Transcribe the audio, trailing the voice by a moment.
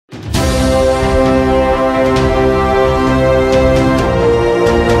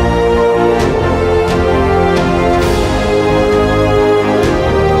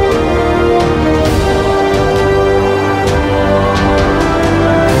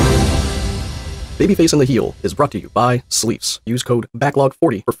Babyface and the Heel is brought to you by Sleeps. Use code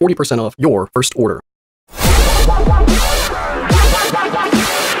BACKLOG40 for 40% off your first order.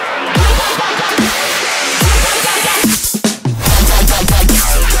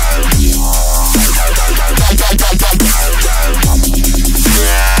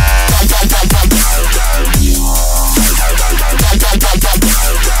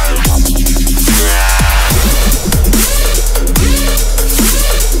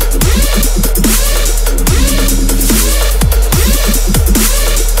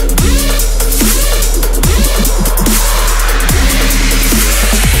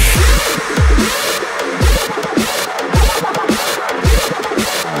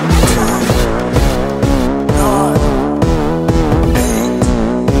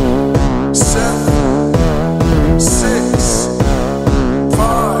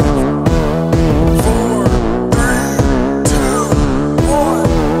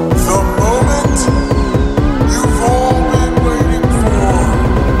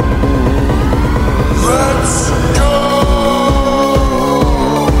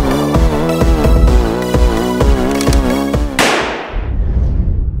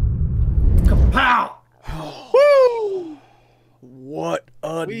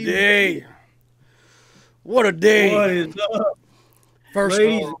 What a day. What is up?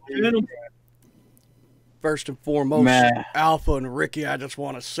 First and foremost, Man. Alpha and Ricky, I just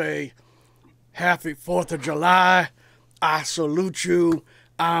want to say happy 4th of July. I salute you.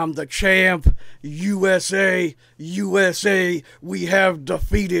 I'm the champ. USA, USA, we have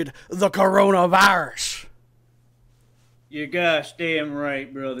defeated the coronavirus. You gosh damn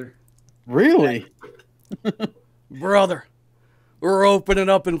right, brother. Really? Brother, we're opening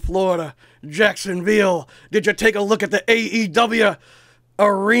up in Florida, Jacksonville. Did you take a look at the AEW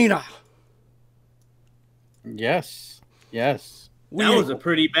arena? Yes. Yes. That was a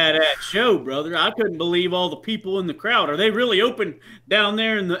pretty badass show, brother. I couldn't believe all the people in the crowd. Are they really open down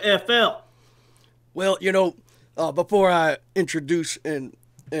there in the FL? Well, you know, before I introduce and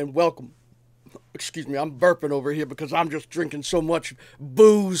welcome, excuse me, I'm burping over here because I'm just drinking so much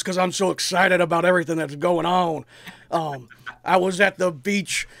booze because I'm so excited about everything that's going on. I was at the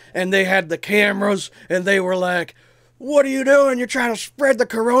beach and they had the cameras and they were like, "What are you doing? You're trying to spread the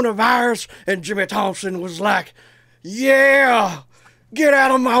coronavirus?" And Jimmy Thompson was like, "Yeah, get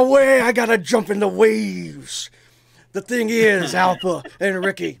out of my way. I gotta jump in the waves." The thing is, Alpha and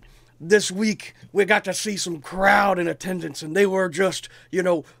Ricky, this week we got to see some crowd in attendance, and they were just, you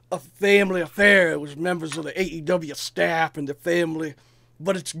know, a family affair. It was members of the AEW staff and the family.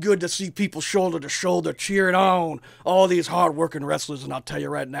 But it's good to see people shoulder to shoulder cheering on all these hard-working wrestlers. And I'll tell you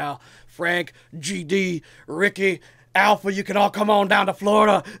right now, Frank, GD, Ricky, Alpha, you can all come on down to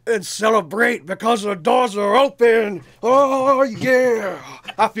Florida and celebrate because the doors are open. Oh, yeah.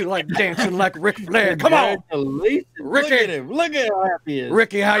 I feel like dancing like Ric Flair. Come on. Ricky. Look at him. Look at how happy he is.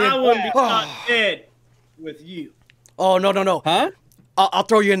 Ricky, how you I wouldn't be Oh. caught dead with you. Oh, no. Huh? I'll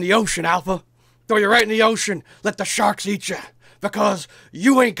throw you in the ocean, Alpha. Throw you right in the ocean. Let the sharks eat you. Because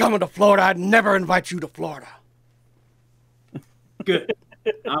you ain't coming to Florida. I'd never invite you to Florida. Good.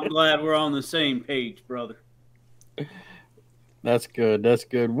 I'm glad we're on the same page, brother. That's good. That's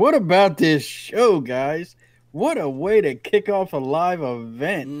good. What about this show, guys? What a way to kick off a live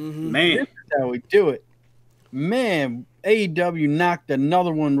event. Man. This is how we do it. Man, AEW knocked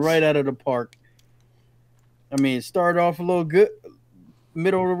another one right out of the park. I mean, it started off a little good,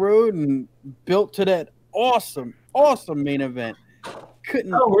 middle of the road, and built to that awesome main event.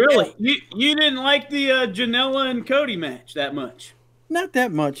 Oh, really? You didn't like the Janela and Cody match that much? Not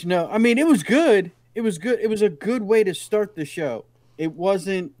that much, no. I mean, it was good. It was good. It was a good way to start the show. It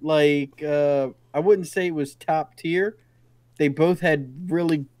wasn't like I wouldn't say it was top tier. They both had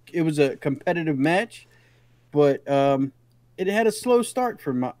really. It was a competitive match, but it had a slow start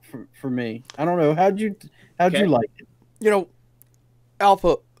for me. I don't know. How'd you like it? You know,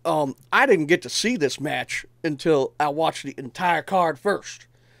 Alpha, I didn't get to see this match until I watched the entire card first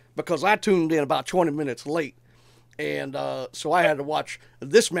because I tuned in about 20 minutes late. And so I had to watch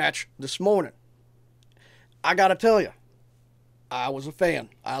this match this morning. I got to tell you, I was a fan.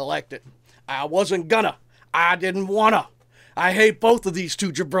 I liked it. I wasn't gonna. I didn't wanna. I hate both of these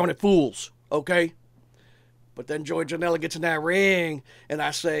two jabroni fools, okay? But then Joey Janela gets in that ring, and I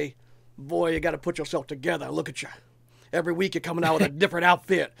say, boy, you got to put yourself together. Look at you. Every week you're coming out with a different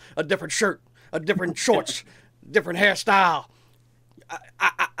outfit, a different shirt, a different shorts, different hairstyle.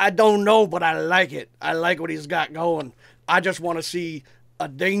 I don't know, but I like it. I like what he's got going. I just want to see a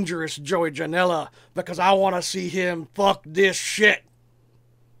dangerous Joey Janela because I want to see him fuck this shit.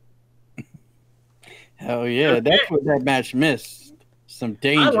 Hell yeah, that's what that match missed. some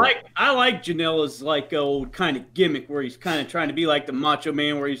danger. I like Janela's like old kind of gimmick where he's kind of trying to be like the Macho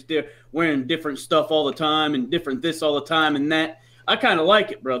Man, where he's wearing different stuff all the time and different this all the time and that. I kind of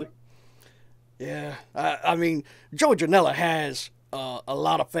like it, brother. Yeah, I mean, Joey Janela has a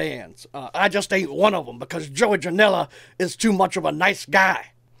lot of fans. I just ain't one of them because Joey Janela is too much of a nice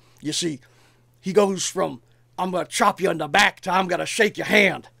guy. You see, he goes from I'm gonna chop you in the back to I'm gonna shake your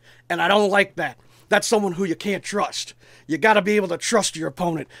hand, and I don't like that. That's someone who you can't trust. You got to be able to trust your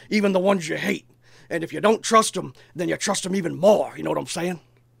opponent, even the ones you hate. And if you don't trust them, then you trust them even more. You know what I'm saying?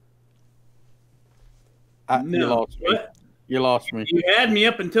 You lost me. What? You lost me. You had me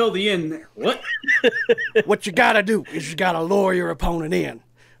up until the end there. What? What you got to do is you got to lure your opponent in.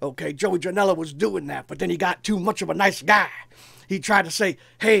 Okay, Joey Janela was doing that, but then he got too much of a nice guy. He tried to say,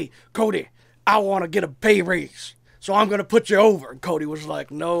 hey, Cody, I want to get a pay raise, so I'm going to put you over. And Cody was like,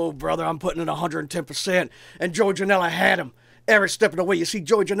 no, brother, I'm putting in 110%. And Joey Janela had him every step of the way. You see,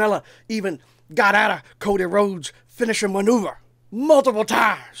 Joey Janela even got out of Cody Rhodes' finishing maneuver multiple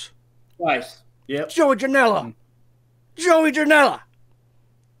times. Twice. Yep. Joey Janela. Joey Janela.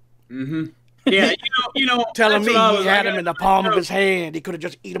 Mm-hmm. Yeah, you know. Telling me that's what he had him in the palm of his hand. He could have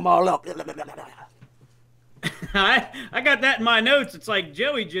just eat them all up. I got that in my notes. It's like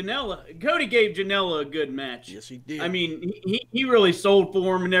Joey Janela. Cody gave Janela a good match. Yes, he did. I mean, he really sold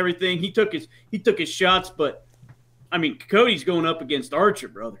for him and everything. He took his shots, but I mean, Cody's going up against Archer,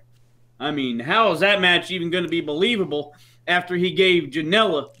 brother. I mean, how is that match even going to be believable after he gave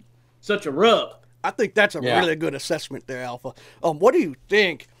Janela such a rub? I think that's a really good assessment there, Alpha. What do you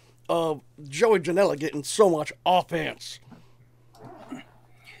think of Joey Janela getting so much offense?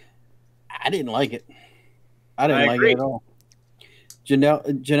 I didn't like it. I didn't like agree. it at all.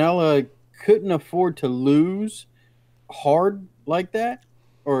 Janela couldn't afford to lose hard like that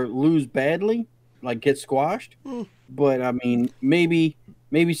or lose badly, like get squashed. But, I mean, maybe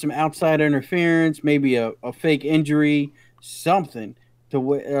some outside interference, maybe a fake injury, something,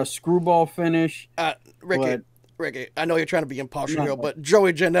 to a screwball finish. Ricky, I know you're trying to be impartial here, but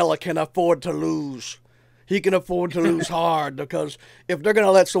Joey Janela can afford to lose. He can afford to lose hard because if they're going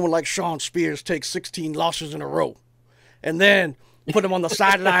to let someone like Shawn Spears take 16 losses in a row and then put him on the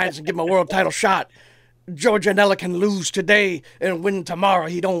sidelines and give him a world title shot, Joey Janela can lose today and win tomorrow.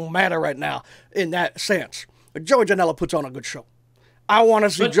 He don't matter right now in that sense. But Joey Janela puts on a good show. I want to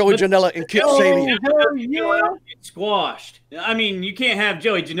see Joey Janela and Kip Sabian. Get squashed. I mean, you can't have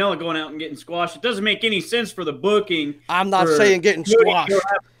Joey Janela going out and getting squashed. It doesn't make any sense for the booking. I'm not saying getting squashed. Have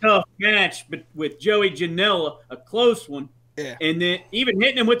a tough match, but with Joey Janela, a close one, and then even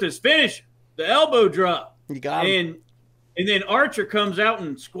hitting him with his finish, the elbow drop. You got him. And then Archer comes out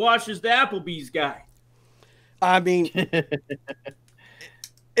and squashes the Applebee's guy. I mean,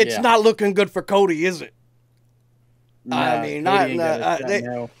 it's not looking good for Cody, is it? No, I mean,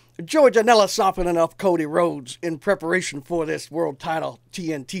 no. Joey Janela softened enough Cody Rhodes in preparation for this world title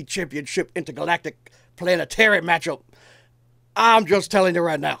TNT Championship Intergalactic Planetary matchup. I'm just telling you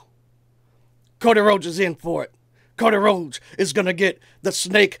right now, Cody Rhodes is in for it. Cody Rhodes is going to get the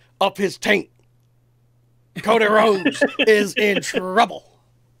snake up his taint. Cody Rhodes is in trouble.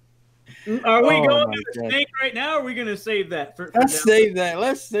 Are we going to the snake right now, or are we going to save that? Let's save that.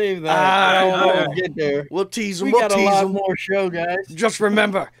 I don't want to get there. We'll tease him. We got a lot more show, guys. Just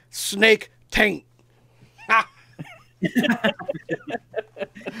remember, snake taint.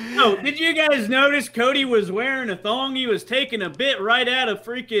 Oh, did you guys notice Cody was wearing a thong? He was taking a bit right out of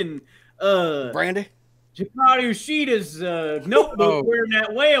freaking Brandy? Hikaru Shida's notebook wearing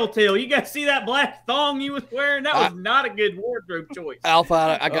that whale tail. You guys see that black thong he was wearing? That was not a good wardrobe choice.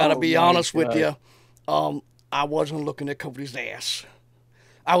 Alpha, I gotta be honest with you. I wasn't looking at Cody's ass.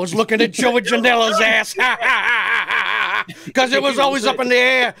 I was looking at Joey Janela's ass. Because it was always up in the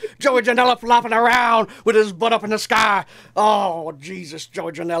air. Joey Janela flopping around with his butt up in the sky. Oh, Jesus,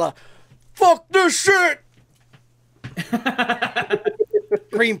 Joey Janela. Fuck this shit.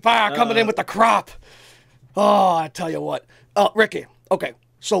 Green fire coming in with the crop. Oh, I tell you what. Ricky, okay,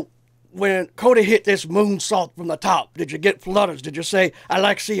 so when Cody hit this moonsault from the top, did you get flutters? Did you say, I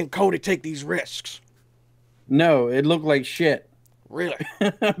like seeing Cody take these risks? No, it looked like shit. Really?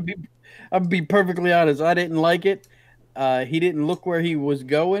 I'll be perfectly honest. I didn't like it. He didn't look where he was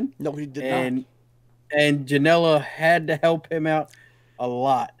going. No, he did not. And Janela had to help him out a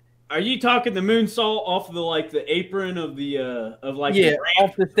lot. Are you talking the moonsault off of the apron of the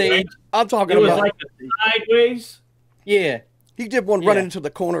off the stage? Right? I'm talking about like the sideways. Yeah, he did one running into the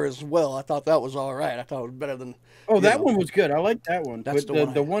corner as well. I thought that was all right. I thought it was better than. Oh, that one was good. I like that one. That's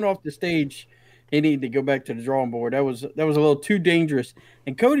but the one off the stage, he needed to go back to the drawing board. That was a little too dangerous.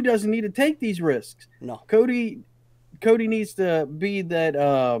 And Cody doesn't need to take these risks. No, Cody Cody needs to be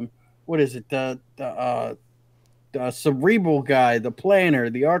that what is it? The cerebral guy, the planner,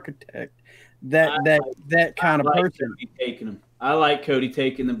 the architect, that kind of person. Cody taking him. I like Cody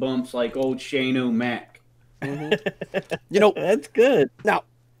taking the bumps like old Shane O'Mac. You know, That's good. now,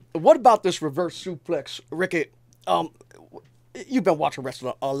 what about this reverse suplex, Ricky? You've been watching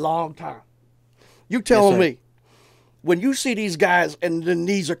wrestling a long time. You telling Yes, sir. me, when you see these guys and the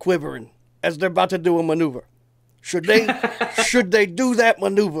knees are quivering as they're about to do a maneuver, should they do that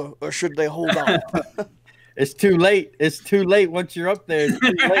maneuver or should they hold on? It's too late. It's too late once you're up there. It's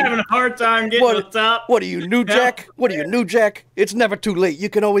too You're late. having a hard time getting on top. What are you, New Jack? What are you, New Jack? It's never too late. You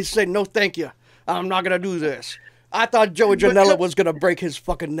can always say, no, thank you. I'm not going to do this. I thought Joey Janela was going to break his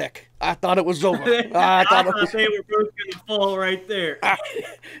fucking neck. I thought it was over. I thought it was... they were both going to fall right there.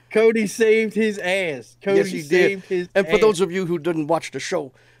 Cody saved his ass. Cody Yes, he saved did. his And for ass. those of you who didn't watch the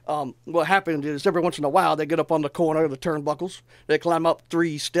show, what happened is every once in a while they get up on the corner of the turnbuckles. They climb up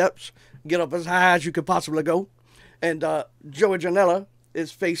 3 steps, get up as high as you could possibly go. And Joey Janela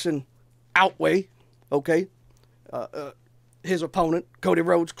is facing outway, okay? His opponent, Cody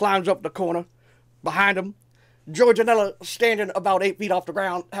Rhodes, climbs up the corner behind him. Joey Janela, standing about 8 feet off the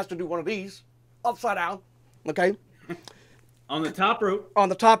ground, has to do one of these, upside down, okay? On the top rope. On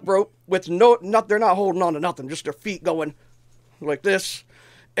the top rope with they're not holding on to nothing, just their feet going like this.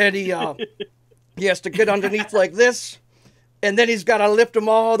 And he has to get underneath like this. And then he's got to lift him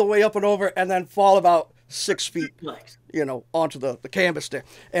all the way up and over and then fall about 6 feet, onto the canvas there.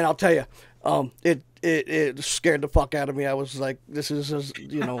 And I'll tell you, it scared the fuck out of me. I was like, this is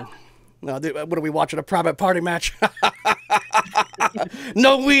what are we watching, a private party match?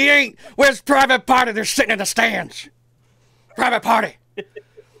 No, we ain't. Where's Private Party? They're sitting in the stands. Private Party.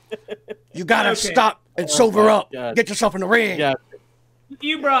 You gotta stop and sober up. God. Get yourself in the ring. Yeah.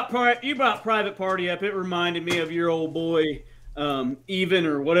 You brought Private Party up. It reminded me of your old boy, Even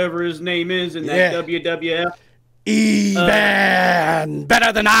or whatever his name is in that WWF. Even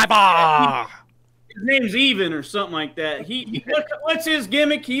better than Ivar. His name's Even or something like that. What's his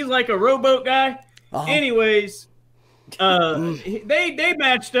gimmick? He's like a rowboat guy. Anyways, they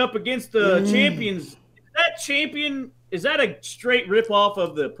matched up against the champions. Is that a straight rip off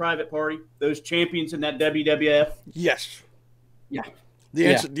of the Private Party? Those champions in that WWF? Yes. Yeah. The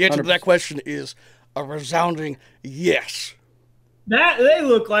answer to 100%. that question is a resounding yes. They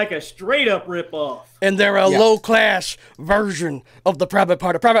look like a straight up rip off. And they're a low class version of the Private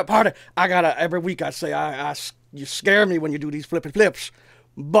Party. Private Party, every week I say, you scare me when you do these flipping flips,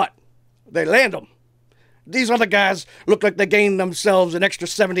 but they land them. These other guys look like they gained themselves an extra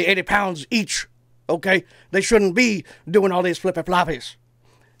 70, 80 pounds each, okay? They shouldn't be doing all these flippy floppies.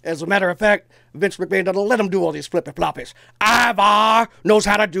 As a matter of fact, Vince McMahon doesn't let them do all these flippy floppies. Ivar knows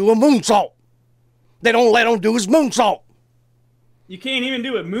how to do a moonsault. They don't let him do his moonsault. You can't even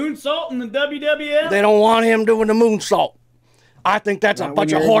do a moonsault in the WWF? They don't want him doing the moonsault. I think that's a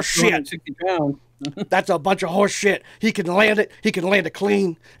bunch of horse shit. 260 pounds. That's a bunch of horse shit. He can land it. He can land it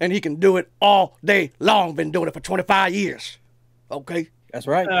clean, and he can do it all day long. Been doing it for 25 years. Okay? That's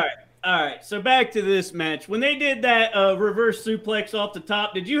right. All right. So back to this match. When they did that reverse suplex off the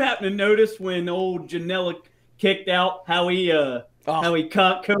top, did you happen to notice when old Janela kicked out how he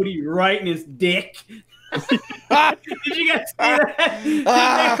caught Cody right in his dick? Did you guys see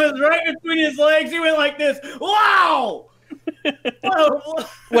that? It was right between his legs. He went like this. Wow!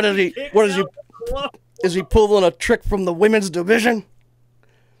 What is he pulling a trick from the women's division?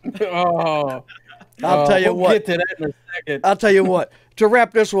 Oh, I'll tell you we'll what. get to that in a second. I'll tell you what. To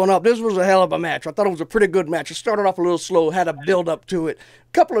wrap this one up, this was a hell of a match. I thought it was a pretty good match. It started off a little slow, had a build up to it.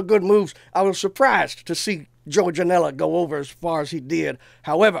 A couple of good moves. I was surprised to see Joey Janela go over as far as he did.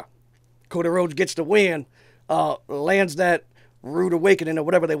 However, Cody Rhodes gets the win, lands that rude awakening or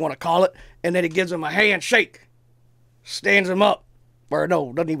whatever they want to call it, and then he gives him a handshake, stands him up. Or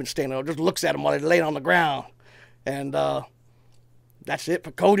no, doesn't even stand up, just looks at him while he's laying on the ground. And that's it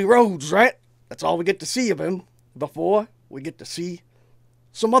for Cody Rhodes, right? That's all we get to see of him before we get to see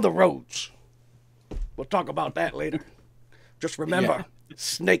some other Rhodes. We'll talk about that later. Just remember,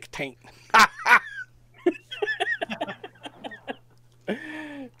 snake taint.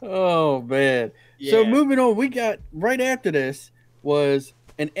 Oh, man. Yeah. So moving on, we got right after this was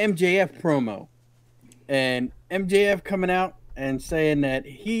an MJF promo. And MJF coming out and saying that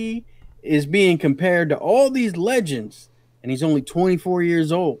he is being compared to all these legends and he's only 24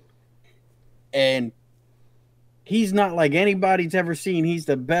 years old. And he's not like anybody's ever seen. He's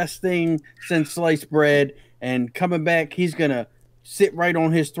the best thing since sliced bread. And coming back, he's going to sit right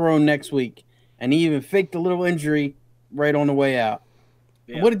on his throne next week. And he even faked a little injury right on the way out.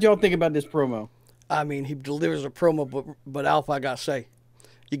 Yeah. What did y'all think about this promo? I mean, he delivers a promo, but Alpha, I got to say,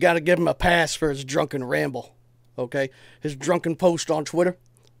 you got to give him a pass for his drunken ramble, okay? His drunken post on Twitter,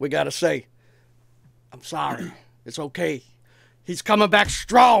 we got to say, I'm sorry. It's okay. He's coming back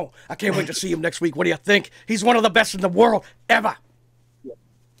strong. I can't wait to see him next week. What do you think? He's one of the best in the world ever.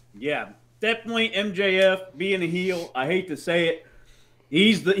 Yeah, definitely MJF being a heel. I hate to say it.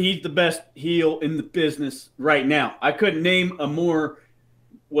 He's the best heel in the business right now. I couldn't name a more –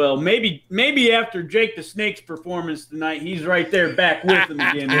 well, maybe after Jake the Snake's performance tonight, he's right there back with him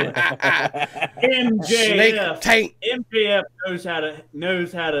again. MJF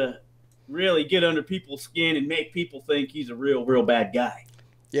knows how to really get under people's skin and make people think he's a real bad guy.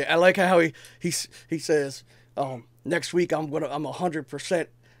 Yeah, I like how he says, next week I'm 100%,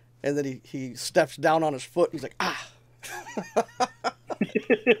 and then he steps down on his foot. And he's like,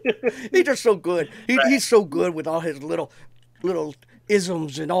 He's just so good. He's so good with all his little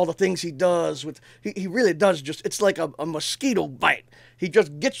isms and all the things he does. He really does it's like a mosquito bite. He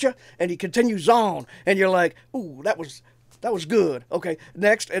just gets you and he continues on, and you're like, ooh, that was good. Okay,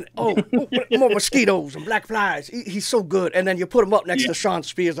 next, and more mosquitoes and black flies. He's so good. And then you put him up next to Shawn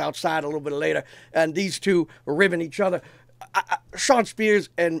Spears outside a little bit later, and these two are ribbing each other. Shawn Spears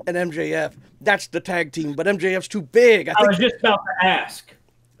and MJF, that's the tag team, but MJF's too big. I was just about to ask.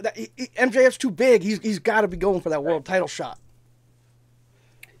 MJF's too big. He's got to be going for that world title shot.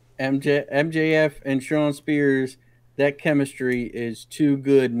 MJF and Shawn Spears, that chemistry is too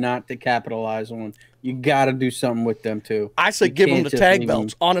good not to capitalize on. You got to do something with them too. I say give them the tag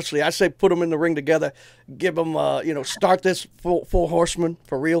belts. Honestly, I say put them in the ring together. Give them, start this four horsemen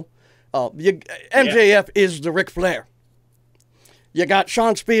for real. MJF is the Ric Flair. You got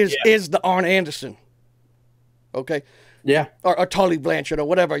Shawn Spears is the Arn Anderson. Okay? Yeah. Or Tully Blanchard or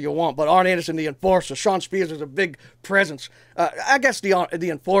whatever you want. But Arn Anderson, the enforcer. Shawn Spears is a big presence. I guess the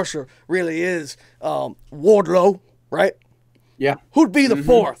enforcer really is Wardlow, right? Yeah. Who'd be the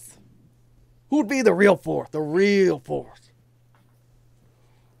fourth? Who'd be the real fourth? The real fourth?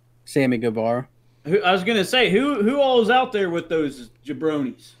 Sammy Guevara. I was going to say, who all is out there with those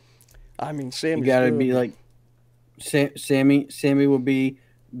jabronis? I mean, Sammy's You got to good. be like Sammy will be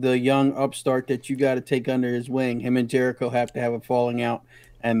the young upstart that you got to take under his wing. Him and Jericho have to have a falling out,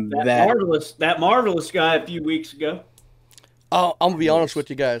 and that marvelous guy a few weeks ago. I'm gonna be honest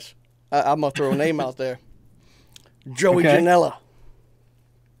with you guys. I'm gonna throw a name out there. Joey Janela.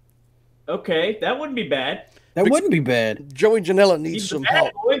 Okay, that wouldn't be bad. That wouldn't be bad. Joey Janela needs some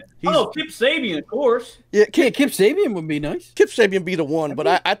help. Kip Sabian, of course. Yeah, Kip Sabian would be nice. Kip Sabian be the one, but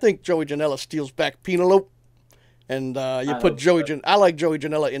I think Joey Janela steals back Penelope. And you put Joey Janela. I like Joey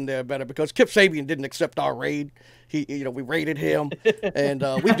Janela in there better because Kip Sabian didn't accept our raid. We raided him, and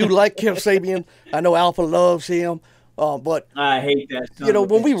we do like Kip Sabian. I know Alpha loves him, but I hate that.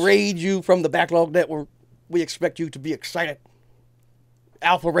 When we raid you from the Backlog Network, we expect you to be excited.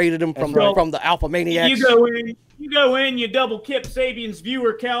 Alpha raided him from the Alpha Maniacs. You go in, you double Kip Sabian's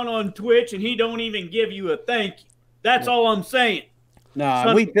viewer count on Twitch, and he don't even give you a thank you. That's all I'm saying.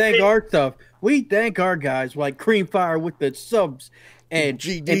 Nah, we thank our stuff. We thank our guys like Creamfire with the subs and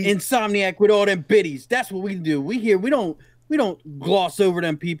Insomniac with all them biddies. That's what we do. We don't gloss over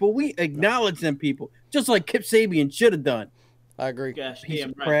them people. We acknowledge them people, just like Kip Sabian should have done. I agree. Gosh, Piece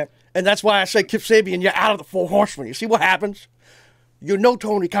of right. crap. And that's why I say Kip Sabian, you're out of the Four Horsemen. You see what happens? You know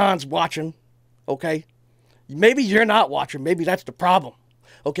Tony Khan's watching, okay? Maybe you're not watching. Maybe that's the problem.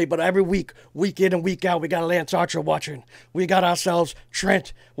 Okay, but every week in and week out, we got Lance Archer watching. We got ourselves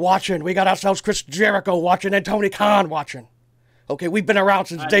Trent watching. We got ourselves Chris Jericho watching and Tony Khan watching. Okay, we've been around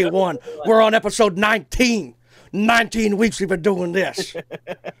since day one. We're on episode 19. 19 weeks we've been doing this.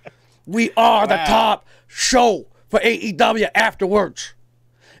 We are the top show for AEW afterwards.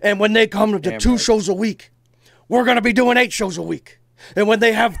 And when they come to 2 shows a week, we're going to be doing 8 shows a week. And when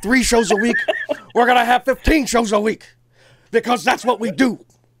they have 3 shows a week, we're going to have 15 shows a week. Because that's what we do,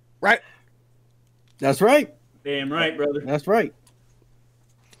 right? That's right. Damn right, brother. That's right.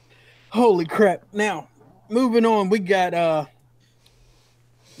 Holy crap. Now, moving on, we got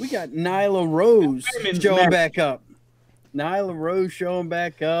Nyla Rose showing back up. Nyla Rose showing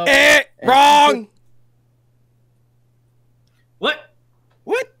back up. Wrong. What?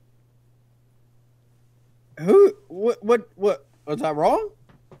 What? Who? What? Was that wrong?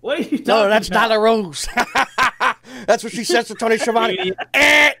 What are you talking No, that's about? Nyla Rose. That's what she says to Tony Schiavone.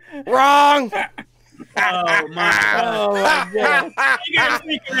 Wrong. Oh my God! You gotta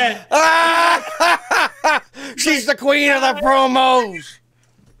think of that. She's the queen of the promos.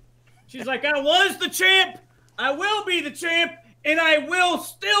 She's like, I was the champ, I will be the champ, and I will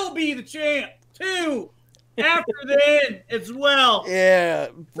still be the champ too after then as well. Yeah,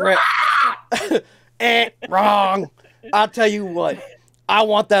 Brett. Wrong. I'll tell you what. I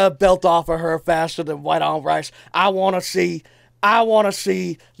want that belt off of her faster than white on rice. I want to see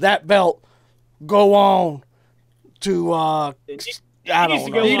that belt go on to I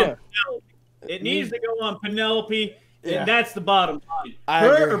don't know. It needs to go on Penelope, and that's the bottom line.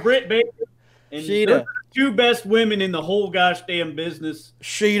 Her or Britt Baker, and Sheeta. those are the two best women in the whole gosh damn business.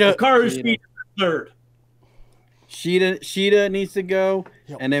 Sheeta. Hikaru Shida third. Sheeta needs to go,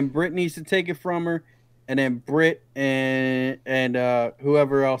 Yep. and then Britt needs to take it from her, and then Britt and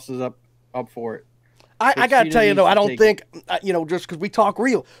whoever else is up for it. I got to Sheeta tell you, needs though, to I don't take think, just because we talk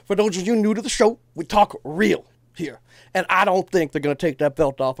real. For those of you new to the show, we talk real here. And I don't think they're going to take that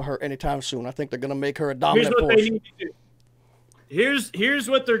belt off of her anytime soon. I think they're going to make her a Here's dominant what force. they need to do. Here's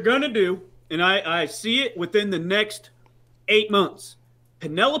what they're going to do, and I see it within the next 8 months.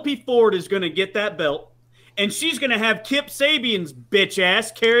 Penelope Ford is going to get that belt, and she's going to have Kip Sabian's bitch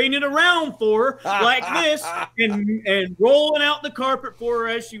ass carrying it around for her like this and rolling out the carpet for her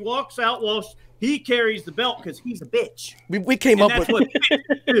as she walks out while he carries the belt because he's a bitch. We came And up that's with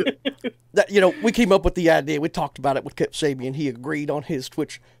what do. that. We came up with the idea. We talked about it with Kip Sabian. He agreed on his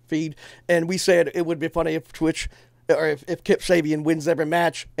Twitch feed, and we said it would be funny if Twitch, or if Kip Sabian wins every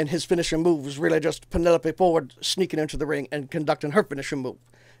match, and his finishing move is really just Penelope Ford sneaking into the ring and conducting her finishing move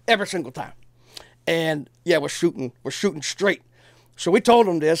every single time. And yeah, we're shooting straight. So we told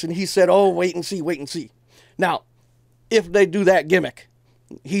him this, and he said, "Oh, wait and see." Now, if they do that gimmick,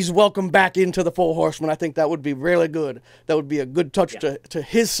 he's welcome back into the Four Horsemen. I think that would be really good. That would be a good touch to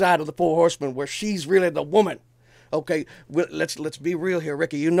his side of the Four Horsemen, where she's really the woman. Okay, let's be real here,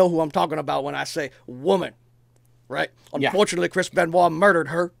 Ricky. You know who I'm talking about when I say woman, right? Yeah. Unfortunately, Chris Benoit murdered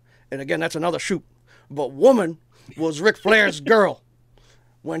her, and again, that's another shoot. But woman was Ric Flair's girl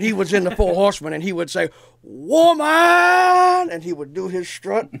when he was in the Four Horsemen, and he would say, "Woman," and he would do his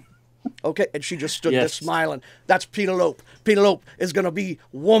strut. Okay, and she just stood there Yes. smiling. That's Penelope. Penelope is gonna be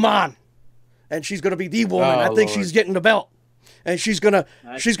woman, and she's gonna be the woman. Oh, I think Lord. she's getting the belt, and she's gonna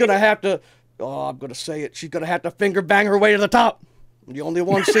have to. Oh, I'm gonna say it. She's gonna have to finger bang her way to the top. The only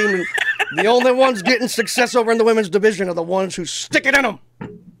ones getting success over in the women's division are the ones who stick it in them.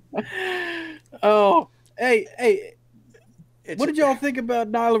 Oh, hey, what did y'all think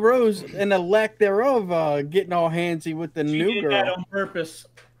about Nyla Rose and the lack thereof getting all handsy with the She new did girl? that on purpose.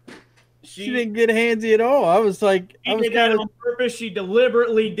 She didn't get handsy at all. I was She did that kind of on purpose. She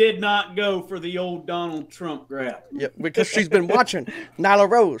deliberately did not go for the old Donald Trump grab. Yeah, because she's been watching. Nyla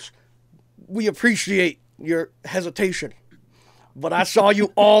Rose, we appreciate your hesitation, but I saw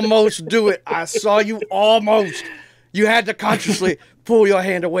you almost do it. I saw you almost. You had to consciously pull your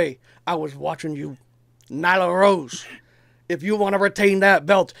hand away. I was watching you. Nyla Rose, if you want to retain that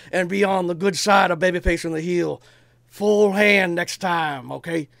belt and be on the good side of babyface and the heel, full hand next time,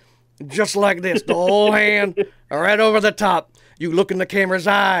 okay? Just like this, the whole hand right over the top. You look in the camera's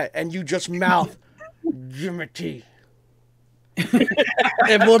eye and you just mouth, Jimmy T.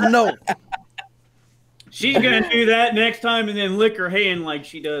 And we'll know. She's going to do that next time and then lick her hand like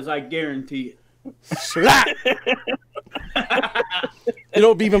she does. I guarantee it. Slap. You know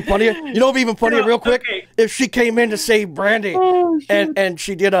what'd be even funnier? Real quick? okay. If she came in to save Brandy and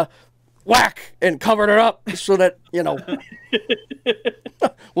she did a whack and covered her up so that,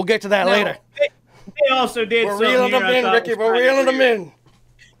 we'll get to that later. They also did We're something reeling here them I in, thought Ricky. was We're kinda reeling them weird. in.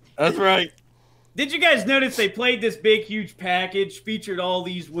 That's right. Did you guys notice they played this big, huge package, featured all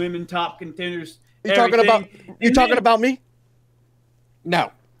these women top contenders? You talking about me?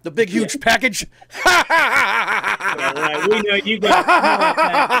 No. The big, huge package? All right, we know you got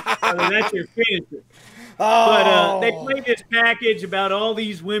that's your finisher. But they played this package about all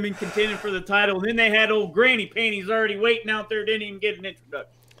these women contending for the title, and then they had old Granny Panties already waiting out there, didn't even get an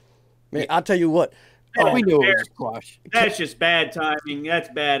introduction. Man, I'll tell you what. We knew it was squash. That's just bad timing. That's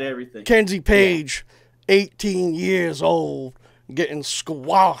bad everything. Kenzie Page, 18 years old, getting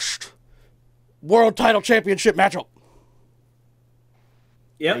squashed. World title championship matchup.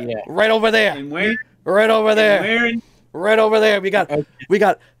 Yep. Yeah. Right over there. And wearing, Right over there. wearing Right over there. We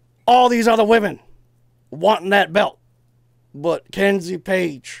got all these other women wanting that belt. But Kenzie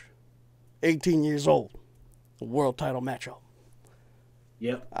Page, 18 years old, world title matchup.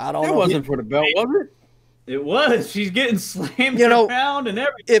 Yep. I don't That know. wasn't for the belt, was it? It was. She's getting slammed You know, around and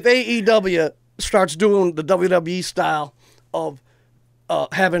everything. If AEW starts doing the WWE style of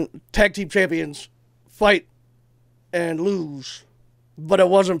having tag team champions fight and lose, but it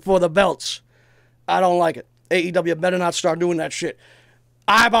wasn't for the belts, I don't like it. AEW better not start doing that shit.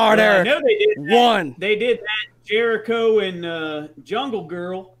 Ivar I there know they did that. won. They did that. Jericho and Jungle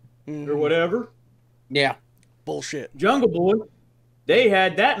Girl or whatever. Yeah. Bullshit. Jungle Boy. They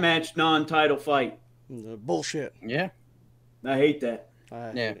had that match non-title fight. The bullshit. Yeah. I hate that.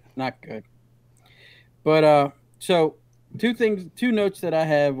 Yeah, not good. But so two notes that I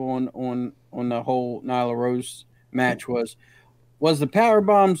have on the whole Nyla Rose match was the power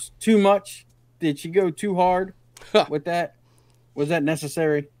bombs too much? Did she go too hard with that? Was that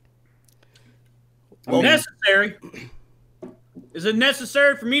necessary? Necessary? Is it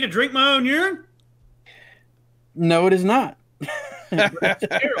necessary for me to drink my own urine? No, it is not.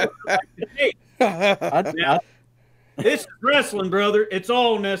 Hey, this is wrestling, brother. It's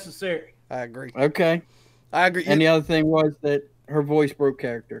all necessary. I agree. Okay. I agree. And the other thing was that her voice broke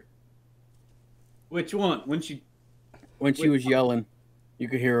character. Which one? When she was yelling, you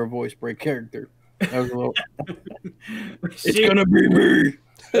could hear her voice break character. That was a little. It's gonna be me.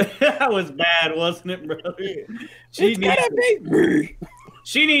 That was bad, wasn't it, brother?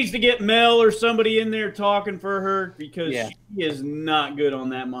 She needs to get Mel or somebody in there talking for her because she is not good on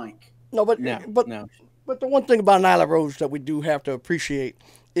that mic. No, but the one thing about Nyla Rose that we do have to appreciate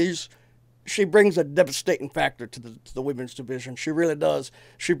is she brings a devastating factor to the women's division. She really does.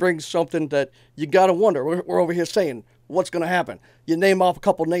 She brings something that you got to wonder. We're over here saying, what's going to happen? You name off a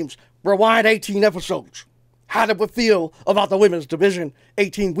couple names. Rewind 18 episodes. How did we feel about the women's division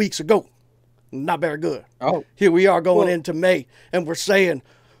 18 weeks ago? Not very good. Oh. Here we are going into May, and we're saying,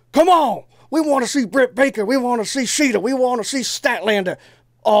 come on, we want to see Britt Baker. We want to see Sheeta. We want to see Statlander.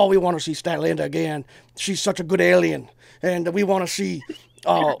 Oh, we want to see Statlander again. She's such a good alien. And we want to see,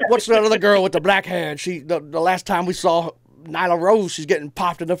 what's that other girl with the black hair? The last time we saw Nyla Rose, she's getting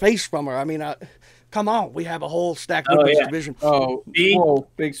popped in the face from her. I mean, come on. We have a whole stacked women's division. Oh,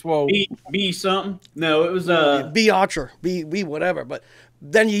 Big Swole. B something? No, it was B Archer. B whatever. But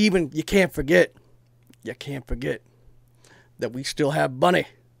then you can't forget that we still have Bunny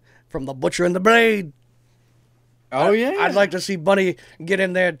from The Butcher and the Blade. Oh, yeah. I'd like to see Bunny get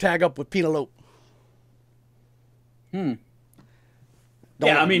in there and tag up with Penelope. Yeah,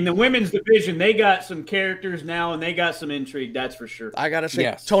 I mean, the women's division, they got some characters now, and they got some intrigue, that's for sure. I got to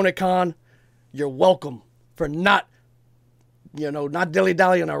say, Tony Khan, you're welcome for not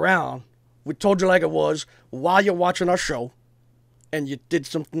dilly-dallying around. We told you like it was while you're watching our show, and you did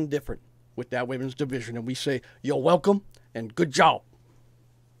something different with that women's division. And we say, you're welcome, and good job.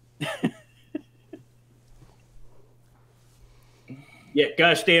 Yeah,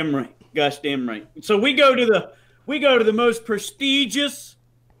 gosh damn right. So we go to the most prestigious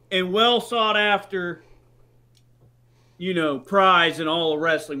and well sought after, prize in all of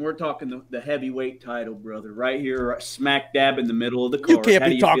wrestling. We're talking the heavyweight title, brother, right here, smack dab in the middle of the card. You can't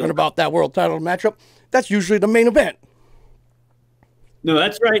be talking about that world title matchup. That's usually the main event. No,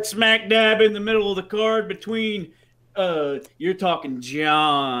 that's right, smack dab in the middle of the card between you're talking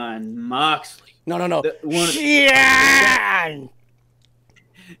Jon Moxley. No.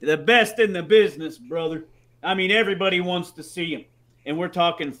 The best in the business, brother. I mean, everybody wants to see him. And we're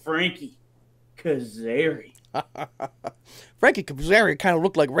talking Frankie Kazarian. Frankie Kazarian kind of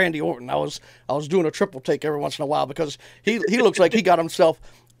looked like Randy Orton. I was doing a triple take every once in a while because he looks like he got himself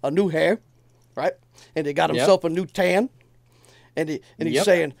a new hair, right? And he got himself a new tan. And he's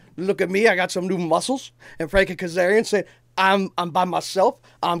saying, look at me, I got some new muscles. And Frankie Kazarian said, I'm by myself.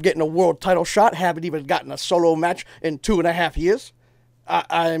 I'm getting a world title shot. Haven't even gotten a solo match in 2.5 years.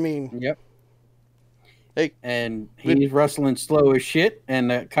 I mean. Yep. Hey. And he's wrestling slow as shit,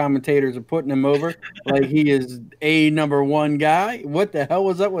 and the commentators are putting him over like he is a number one guy. What the hell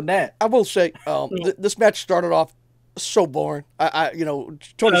was up with that? I will say, this match started off so boring.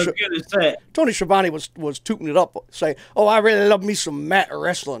 Tony Schiavone was tooting it up, saying, "Oh, I really love me some mat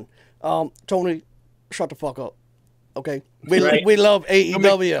wrestling." Tony, shut the fuck up. Okay, we love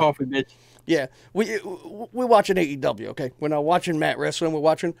AEW. Coffee, bitch. Yeah, we're watching AEW. Okay, we're not watching mat wrestling. We're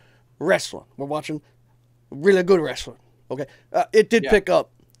watching wrestling. We're watching really good wrestling. Okay, it did pick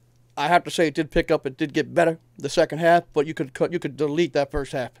up. I have to say, it did pick up. It did get better the second half, but you could delete that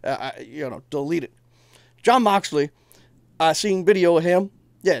first half. Delete it. Jon Moxley, I seen video of him.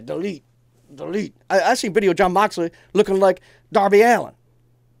 Yeah, delete. I seen video of Jon Moxley looking like Darby Allin.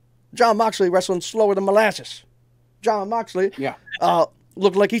 Jon Moxley wrestling slower than molasses. Jon Moxley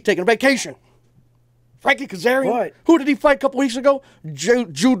looked like he's taking a vacation. Frankie Kazarian, who did he fight a couple weeks ago?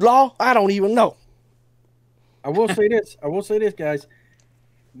 Jude Law? I don't even know. I will say this, guys.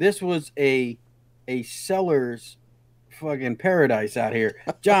 This was a seller's fucking paradise out here.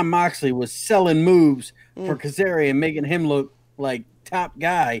 Jon Moxley was selling moves for Kazarian, making him look like top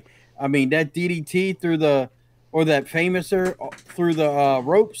guy. I mean, that DDT through that famouser through the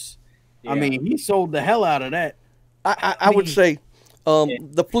ropes. Yeah. I mean, he sold the hell out of that. I would say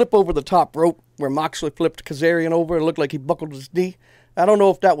the flip over the top rope where Moxley flipped Kazarian over, it looked like he buckled his knee. I don't know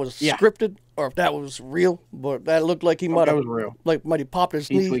if that was Yeah. scripted or if that was real, but that looked like he might That have was real. might have popped his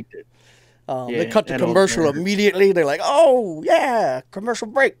He knee. tweaked it. They Yeah, cut the that old commercial nerd. immediately. They're like, "Oh yeah, commercial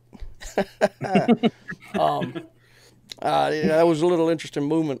break." Yeah, that was a little interesting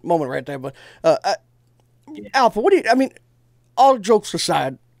moment right there. But Alpha, what do you? I mean, all jokes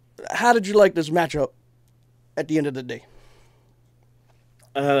aside, how did you like this matchup at the end of the day?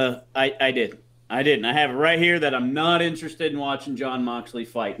 I did. I didn't. I have it right here that I'm not interested in watching John Moxley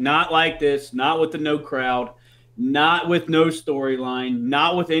fight. Not like this. Not with the no crowd. Not with no storyline.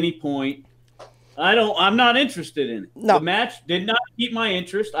 Not with any point. I'm not interested in it. No. The match did not keep my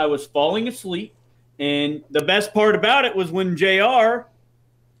interest. I was falling asleep. And the best part about it was when JR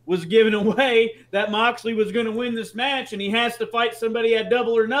was giving away that Moxley was going to win this match and he has to fight somebody at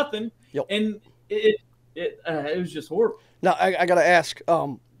Double or Nothing. Yep. And it was just horrible. Now I gotta ask,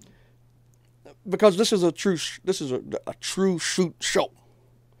 because this is a true shoot show.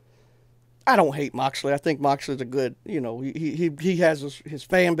 I don't hate Moxley. I think Moxley's a good, he has his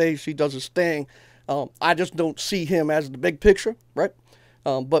fan base. He does his thing. I just don't see him as the big picture, right?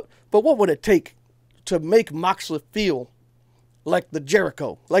 But what would it take to make Moxley feel like the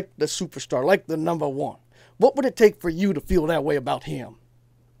Jericho, like the superstar, like the number one? What would it take for you to feel that way about him?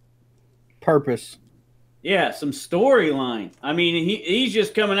 Purpose. Yeah, some storyline. I mean, he's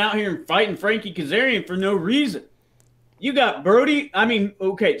just coming out here and fighting Frankie Kazarian for no reason. You got Brody. I mean,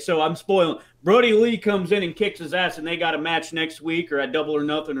 okay, so I'm spoiling. Brody Lee comes in and kicks his ass, and they got a match next week or at Double or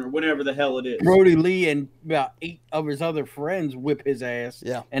Nothing or whatever the hell it is. Brody Lee and about 8 of his other friends whip his ass.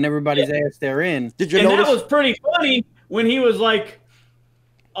 Yeah. And everybody's ass they're in. Did you And notice? that was pretty funny when he was like,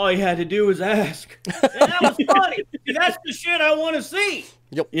 all he had to do was ask. And that was funny. That's the shit I want to see.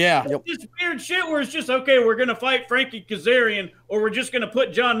 Yeah. Yep. This weird shit where it's just, okay, we're going to fight Frankie Kazarian, or we're just going to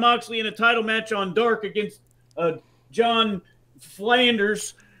put John Moxley in a title match on Dark against John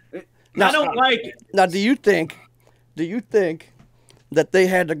Flanders. Now, I don't like it. Now, do you think that they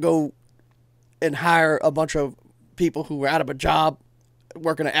had to go and hire a bunch of people who were out of a job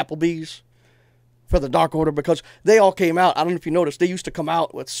working at Applebee's for the Dark Order? Because they all came out. I don't know if you noticed. They used to come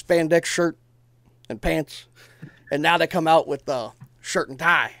out with spandex shirt and pants, and now they come out with shirt and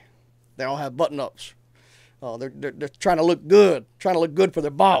tie. They all have button-ups. They're trying to look good, for their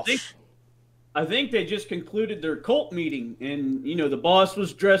boss. I think they just concluded their cult meeting, and the boss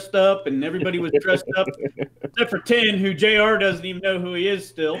was dressed up, and everybody was dressed up, except for 10, who JR doesn't even know who he is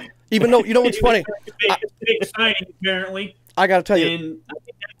still. Even though what's funny, Big signing apparently, I got to tell you, and I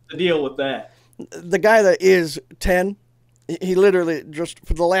think that's the deal with that. the guy that is 10, he literally just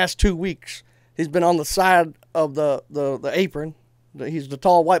for the last 2 weeks, he's been on the side of the apron. He's the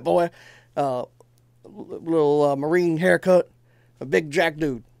tall white boy, little Marine haircut, a big jack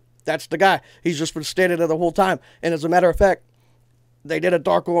dude. That's the guy. He's just been standing there the whole time. And as a matter of fact, they did a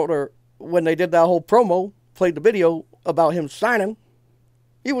Dark Order when they did that whole promo, played the video about him signing.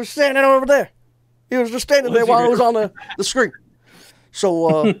 He was standing over there. He was just standing there while it was on the screen.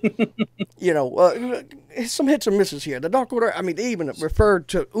 So, some hits and misses here. The Dark Order, I mean, they even referred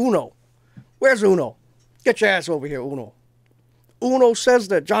to Uno. Where's Uno? Get your ass over here, Uno. Uno says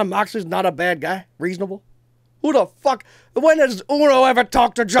that John Moxley's not a bad guy. Reasonable. Who the fuck? When has Uno ever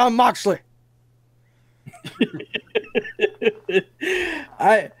talked to John Moxley?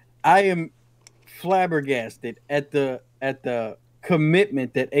 I am flabbergasted at the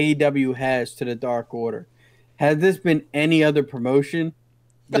commitment that AEW has to the Dark Order. Had this been any other promotion,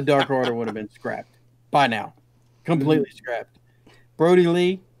 the Dark Order would have been scrapped by now. Completely scrapped. Brody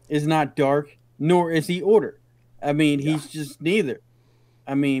Lee is not dark, nor is he Order. I mean, he's just neither.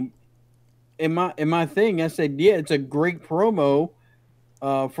 I mean, in my thing, I said, yeah, it's a great promo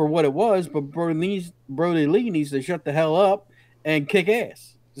for what it was, but Brody Lee needs to shut the hell up and kick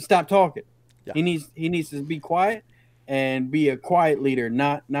ass. Stop talking. Yeah. He needs to be quiet and be a quiet leader.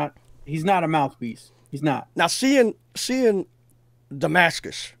 He's not a mouthpiece. He's not. Now seeing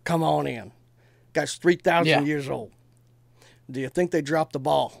Damascus come on in, guy's 3,000 years old. Do you think they dropped the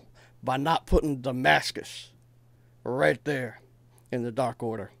ball by not putting Damascus right there in the Dark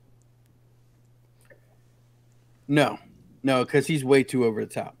Order? No, because he's way too over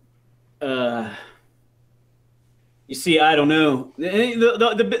the top. You see, I don't know.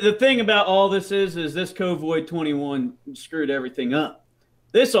 The thing about all this is this Covoid 21 screwed everything up.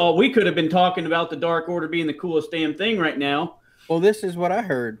 We could have been talking about the Dark Order being the coolest damn thing right now. Well, this is what I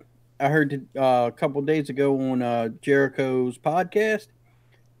heard. I heard a couple days ago on Jericho's podcast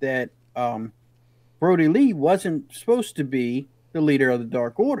that Brody Lee wasn't supposed to be the leader of the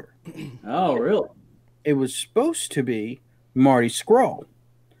Dark Order. Oh, really? It was supposed to be Marty Scurll,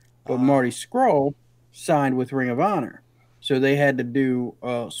 but Marty Scurll signed with Ring of Honor. so they had to do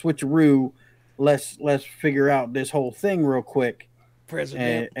switcheroo. Let's figure out this whole thing real quick.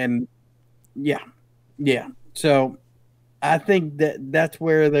 President. And yeah. So I think that's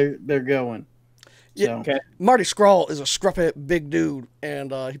where they're going. Yeah, So, Okay. Marty Scurll is a scruffy big dude,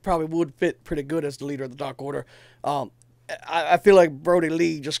 and he probably would fit pretty good as the leader of the Dark Order. I feel like Brody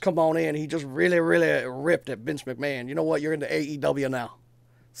Lee just come on in. He just really, really ripped at Vince McMahon. You know what? You're in the AEW now.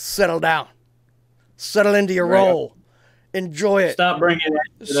 Settle down. Settle into your role. Enjoy it. Stop bringing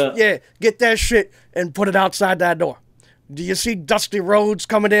that shit up. Yeah, get that shit and put it outside that door. Do you see Dusty Rhodes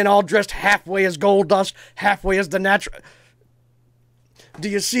coming in all dressed halfway as Goldust, halfway as the Natural? Do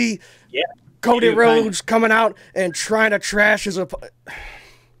you see Yeah. Cody You do, Rhodes coming out and trying to trash his opponent?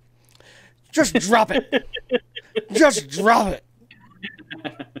 Just drop it. Just drop it.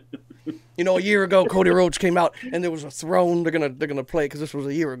 You know, a year ago, Cody Rhodes came out and there was a throne they're gonna play because this was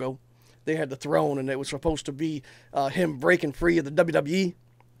a year ago. They had the throne and it was supposed to be him breaking free of the WWE.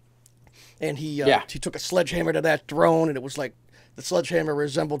 And he took a sledgehammer to that throne, and it was like the sledgehammer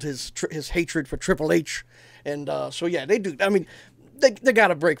resembled his hatred for Triple H. And so yeah, they do. I mean, they got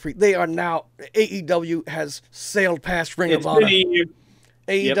to break free. They are now AEW has sailed past Ring It's of Honor. been a year.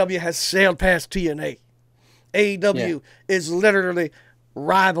 AEW has sailed past TNA. AEW is literally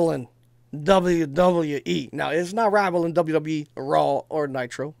rivaling WWE. Now, it's not rivaling WWE Raw or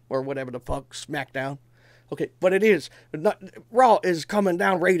Nitro or whatever the fuck, SmackDown. Okay, but it is. Raw is coming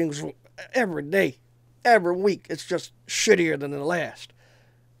down ratings every day, every week. It's just shittier than the last.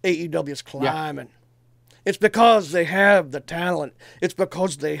 AEW is climbing. It's because they have the talent. It's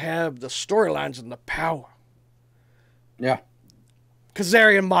because they have the storylines and the power. yeah.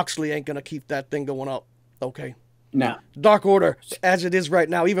 Kazarian Moxley ain't going to keep that thing going up. Okay. No. Dark Order, as it is right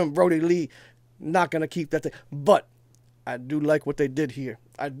now, even Brody Lee, not going to keep that thing. But I do like what they did here.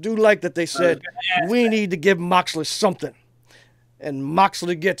 I do like that they said, we need to give Moxley something. And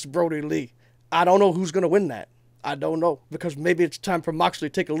Moxley gets Brody Lee. I don't know who's going to win that. I don't know. Because maybe it's time for Moxley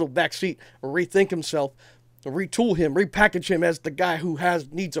to take a little back seat, rethink himself, retool him, repackage him as the guy who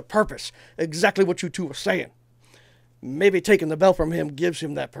needs a purpose. Exactly what you two were saying. Maybe taking the belt from him gives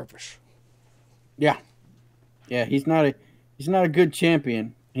him that purpose. Yeah. Yeah, he's not a good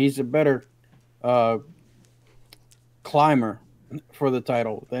champion. He's a better climber for the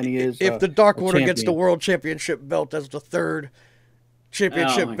title than he is. If the Dark a Order gets the champion. World Championship belt as the third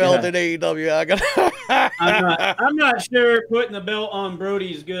championship my belt God. in AEW, I got. I'm not sure putting the belt on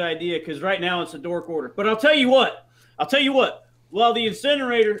Brody is a good idea because right now it's a Dark Order. But I'll tell you what. While the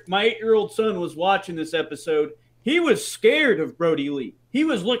incinerator, my 8-year-old son was watching this episode, he was scared of Brody Lee. He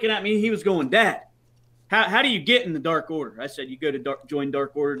was looking at me. He was going, Dad, how do you get in the Dark Order? I said, you go to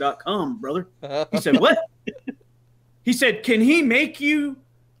joindarkorder.com, brother. He said, what? He said, can he make you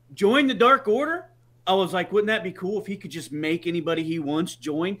join the Dark Order? I was like, wouldn't that be cool if he could just make anybody he wants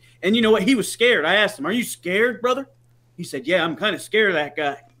join? And you know what? He was scared. I asked him, are you scared, brother? He said, yeah, I'm kind of scared of that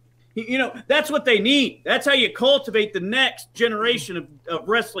guy. You know, that's what they need. That's how you cultivate the next generation of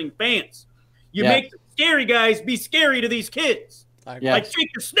wrestling fans. You make the scary guys be scary to these kids. Like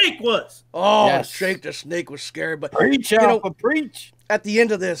Jake the Snake was. Oh, Yes. Jake the Snake was scary, but Preach, you know, Alpha, preach. at the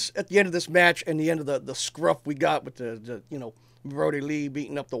end of this match and the end of the scruff we got with the Brody Lee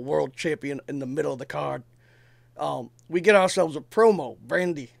beating up the world champion in the middle of the card, we get ourselves a promo.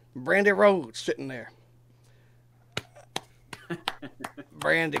 Brandy Rhodes sitting there.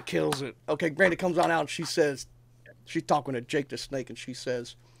 Brandy kills it. Okay, Brandy comes on out and she says, she's talking to Jake the Snake and she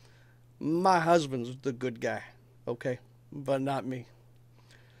says, my husband's the good guy, okay, but not me.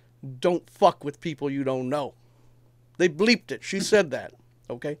 Don't fuck with people you don't know. They bleeped it. She said that,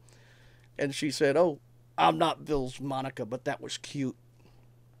 okay? And she said, oh, I'm not Bill's Monica, but that was cute.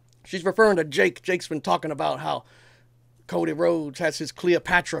 She's referring to Jake. Jake's been talking about how Cody Rhodes has his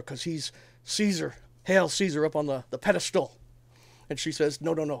Cleopatra because he's Caesar, Hail Caesar up on the pedestal. And she says,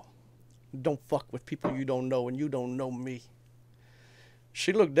 no. Don't fuck with people you don't know, and you don't know me.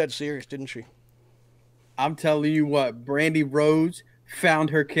 She looked dead serious, didn't she? I'm telling you what, Brandy Rhodes found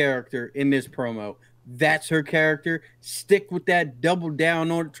her character in this promo. That's her character. Stick with that. Double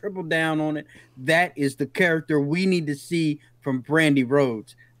down on it. Triple down on it. That is the character we need to see from Brandy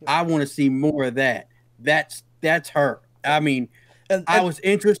Rhodes. I want to see more of that. That's her. I mean, I was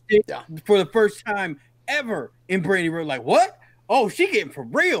interested for the first time ever in Brandy Rhodes. Like, what? Oh, she getting for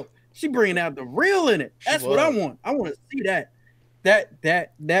real. She bringing out the real in it. That's what I want. I want to see that.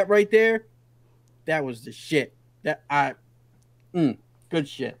 That right there, that was the shit. Good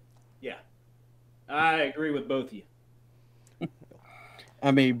shit. Yeah. I agree with both of you.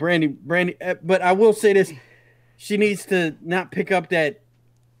 I mean, Brandy, but I will say this. She needs to not pick up that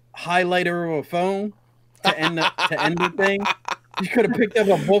highlighter of a phone to end the thing. She could have picked up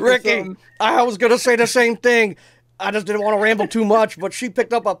a book or Ricky, something. I was gonna say the same thing. I just didn't want to ramble too much, but she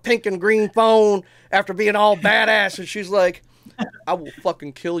picked up a pink and green phone after being all badass, and she's like, "I will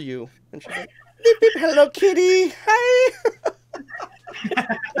fucking kill you." And she's like, "Beep, beep, hello, kitty. Hi."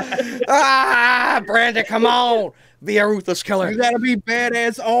 Brandy, come on, be a ruthless killer. You gotta be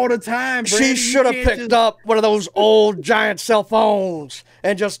badass all the time. Brandon. She should have picked up one of those old giant cell phones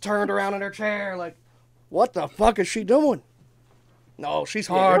and just turned around in her chair like, what the fuck is she doing? No, she's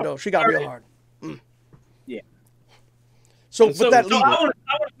hard, though. She got real hard. Yeah. So with that I lead, want to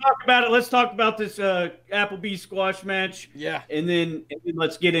talk about it. Let's talk about this Applebee's squash match. Yeah. And then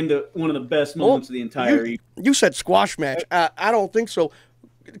let's get into one of the best moments of the entire evening. you said squash match. I don't think so.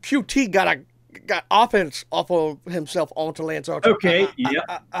 QT got offense off of himself onto Lance Archer. Okay.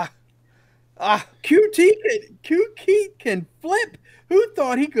 Yeah. QT can flip. Who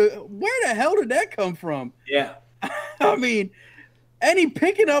thought he could? Where the hell did that come from? Yeah. I mean, and he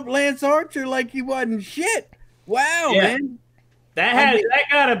picking up Lance Archer like he wasn't shit. Wow, Yeah. man.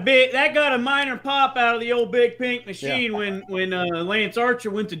 That got a minor pop out of the old big pink machine when Lance Archer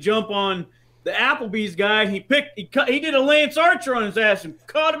went to jump on the Applebee's guy. He did a Lance Archer on his ass and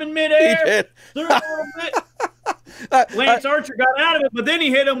caught him in midair. Threw him a little bit. Lance Archer got out of it, but then he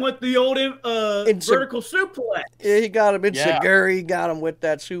hit him with the old vertical suplex. Yeah, he got him in Seguri. He got him with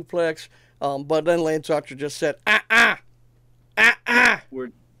that suplex. But then Lance Archer just said, I'm not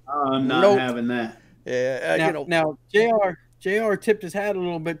having that. Yeah, now JR tipped his hat a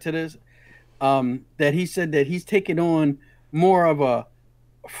little bit to this. That he said that he's taking on more of a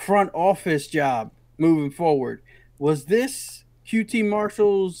front office job moving forward. Was this QT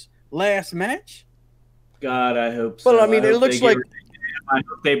Marshall's last match? God, I hope so. Well, I mean, it looks like I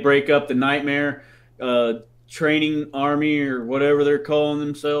hope they break up the Nightmare Training Army or whatever they're calling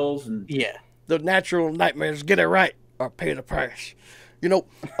themselves. And yeah, the natural nightmares get it right or pay the price.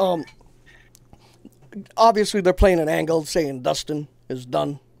 Obviously they're playing an angle saying Dustin is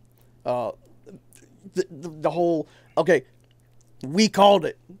done. The whole, okay, we called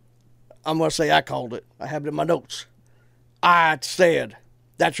it. I'm going to say I called it. I have it in my notes. I said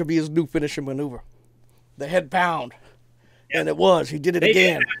that should be his new finishing maneuver. The head pound. Yeah. And it was. He did it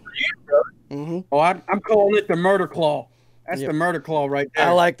again. Oh, I'm calling it the murder claw. That's the murder claw right there.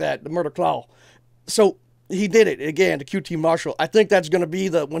 I like that, the murder claw. So he did it again to QT Marshall. I think that's going to be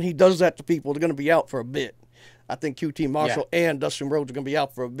when he does that to people, they're going to be out for a bit. I think QT Marshall and Dustin Rhodes are going to be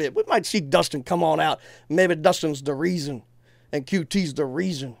out for a bit. We might see Dustin come on out. Maybe Dustin's the reason and QT's the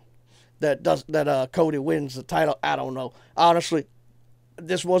reason that Cody wins the title. I don't know. Honestly,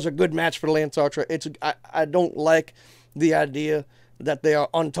 this was a good match for Lance Archer. I don't like the idea that they are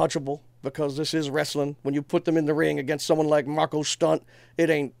untouchable because this is wrestling. When you put them in the ring against someone like Marco Stunt, it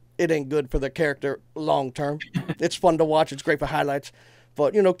ain't good for their character long term. It's fun to watch. It's great for highlights.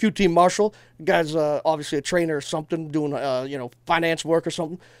 But, QT Marshall, guy's obviously a trainer or something, doing, finance work or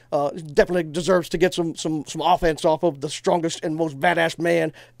something. Definitely deserves to get some offense off of the strongest and most badass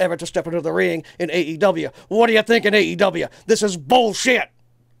man ever to step into the ring in AEW. What do you think in AEW? This is bullshit.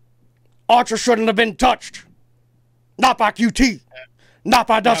 Archer shouldn't have been touched. Not by QT. Not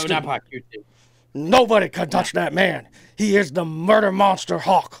by Dustin. No, not by QT. Nobody can touch that man. He is the murder monster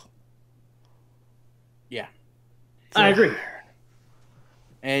Hawk. Yeah. I agree.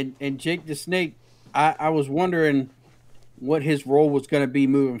 And Jake the Snake, I was wondering what his role was going to be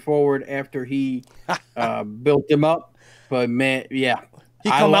moving forward after he built him up. But man, yeah,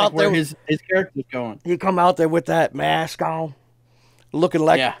 he come out where there. His character's going. He come out there with that mask on, looking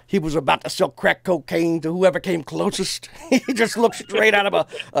like he was about to sell crack cocaine to whoever came closest. He just looked straight out of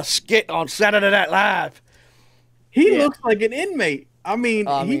a skit on Saturday Night Live. He looks like an inmate. I mean,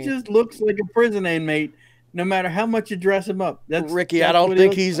 he just looks like a prison inmate. No matter how much you dress him up. Ricky, I don't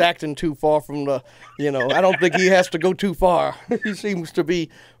think he's acting too far from the, I don't think he has to go too far. He seems to be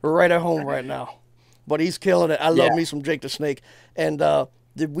right at home right now. But he's killing it. I love me some Jake the Snake. And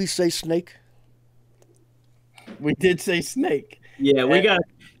did we say Snake? We did say Snake. Yeah, we got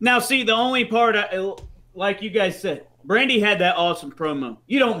 – now, see, the only part, like you guys said, Brandy had that awesome promo.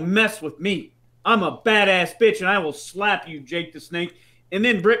 You don't mess with me. I'm a badass bitch, and I will slap you, Jake the Snake. And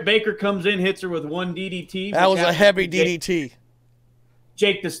then Britt Baker comes in, hits her with one DDT. That was a heavy DDT.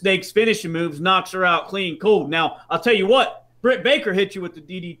 Jake the Snake's finishing moves, knocks her out clean cold. Now, I'll tell you what, Britt Baker hits you with the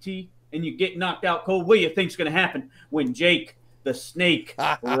DDT and you get knocked out cold. What do you think's going to happen when Jake the Snake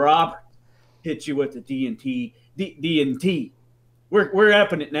Robert hits you with the DNT? We're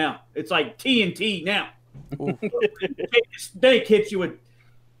upping it now. It's like TNT now. Jake the Snake hits you with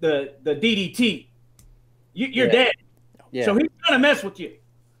the DDT. You're dead. Yeah. So he's going to mess with you.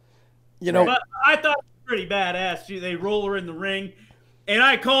 But I thought pretty badass. They roll her in the ring, and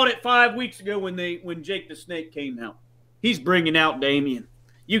I called it 5 weeks ago when Jake the Snake came out. He's bringing out Damien.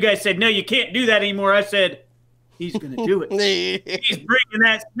 You guys said no, you can't do that anymore. I said he's going to do it. He's bringing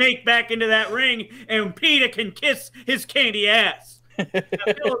that snake back into that ring, and Peter can kiss his candy ass. Now,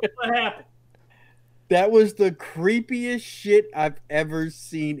 tell us what happened. That was the creepiest shit I've ever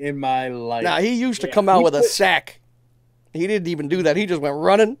seen in my life. Now, he used to come out with a sack. He didn't even do that. He just went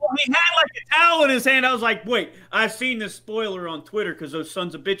running. Well, he had like a towel in his hand. I was like, wait, I've seen this spoiler on Twitter because those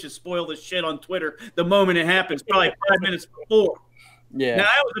sons of bitches spoil this shit on Twitter the moment it happens, probably 5 minutes before. Yeah. Now,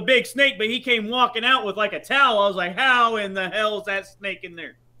 that was a big snake, but he came walking out with like a towel. I was like, how in the hell is that snake in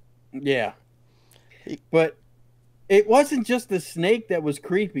there? Yeah. But it wasn't just the snake that was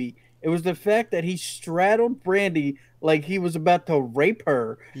creepy. It was the fact that he straddled Brandy like he was about to rape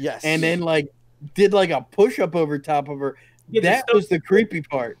her. Yes. And then like did like a push-up over top of her. Yeah, That was the creepy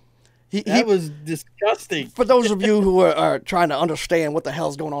part. He was disgusting. For those of you who are trying to understand what the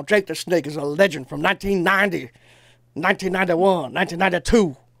hell's going on, Jake the Snake is a legend from 1990, 1991, 1992,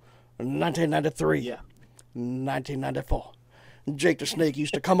 1993, 1994. Jake the Snake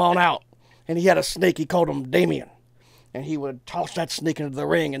used to come on out, and he had a snake. He called him Damien. And he would toss that snake into the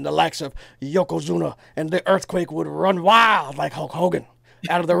ring, and the likes of Yokozuna and the Earthquake would run wild like Hulk Hogan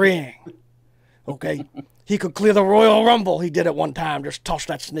out of the ring. Okay? He could clear the Royal Rumble. He did it one time. Just toss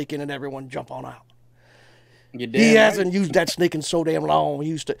that snake in and everyone jump on out. He hasn't used that snake in so damn long. He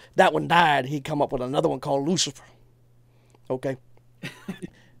used to. That one died. He come up with another one called Lucifer. Okay?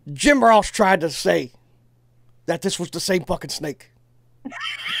 Jim Ross tried to say that this was the same fucking snake.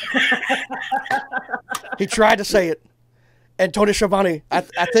 He tried to say it. And Tony Schiavone, I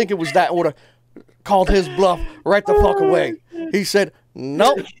think it was that order, called his bluff right the fuck away. He said,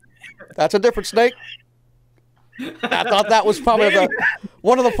 nope, that's a different snake. I thought that was probably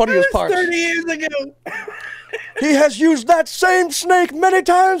one of the funniest parts. 30 years ago. He has used that same snake many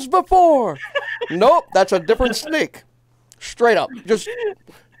times before. Nope, that's a different snake. Straight up. Just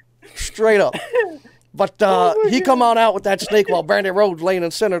straight up. But he come on out with that snake while Brandy Rhodes laying in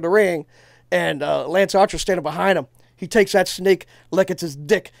the center of the ring, and Lance Archer standing behind him. He takes that snake like it's his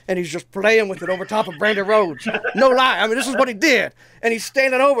dick, and he's just playing with it over top of Brandy Rhodes. No lie. I mean, this is what he did. And he's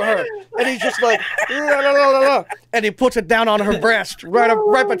standing over her, and he's just like, la, la, la, la, la, and he puts it down on her breast,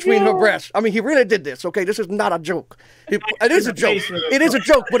 right between her breasts. I mean, he really did this, okay? This is not a joke. It is a joke. It is a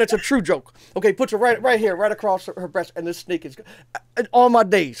joke, but it's a true joke. Okay, puts it right here, right across her breast, and this snake is... In all my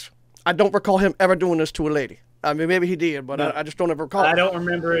days, I don't recall him ever doing this to a lady. I mean, maybe he did, but I just don't ever recall. I don't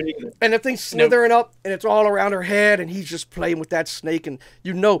remember it either. And the thing's slithering up, and it's all around her head, and he's just playing with that snake, and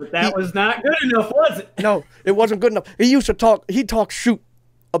you know... But that was not good enough, was it? No, it wasn't good enough. He'd talk shoot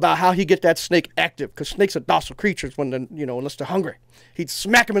about how he get that snake active, because snakes are docile creatures when they're, unless they're hungry. He'd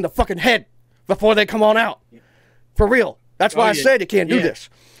smack him in the fucking head before they come on out. For real. That's why I said you can't do this.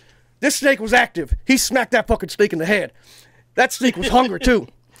 This snake was active. He smacked that fucking snake in the head. That snake was hungry, too.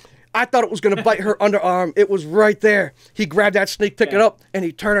 I thought it was going to bite her underarm. It was right there. He grabbed that snake, picked it up, and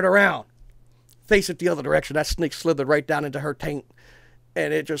he turned it around. Face it the other direction. That snake slithered right down into her taint.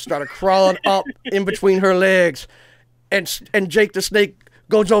 And it just started crawling up in between her legs. And Jake the Snake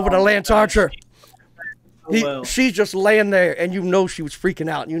goes over to Lance Archer. She's just laying there, and you know she was freaking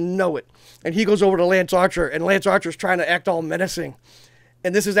out. You know it. And he goes over to Lance Archer, and Lance Archer's trying to act all menacing.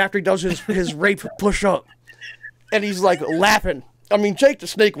 And this is after he does his rape push-up. And he's like laughing. I mean, Jake the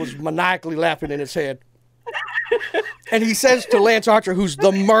Snake was maniacally laughing in his head. And he says to Lance Archer, who's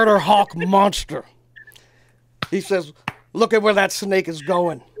the murder hawk monster, he says, look at where that snake is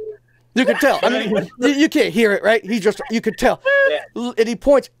going. You can tell. I mean, you can't hear it, right? You could tell. And he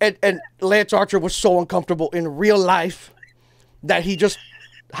points, and Lance Archer was so uncomfortable in real life that he just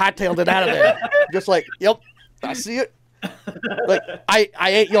hightailed it out of there. Just like, yep, I see it. Like, I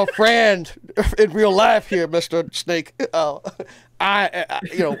ain't your friend in real life here, Mr. Snake.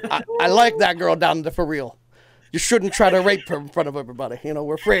 I like that girl down there for real. You shouldn't try to rape her in front of everybody.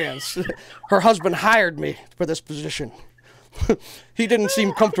 We're friends. Her husband hired me for this position. He didn't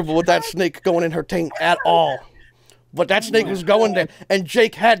seem comfortable with that snake going in her taint at all. But that snake was going there, and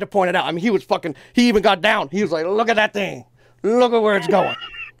Jake had to point it out. I mean, he even got down. He was like, look at that thing. Look at where it's going.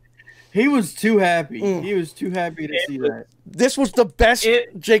 He was too happy. He was too happy to see that. This was the best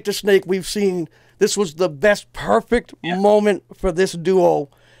Jake the Snake we've seen. This was the best perfect moment for this duo.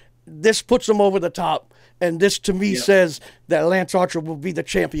 This puts them over the top. And this, to me, says that Lance Archer will be the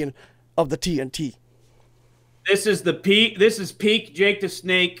champion of the TNT. This is the peak. This is peak Jake the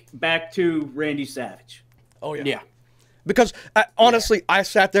Snake back to Randy Savage. Oh, yeah. Because, honestly, I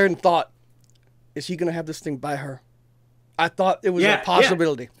sat there and thought, is he going to have this thing by her? I thought it was a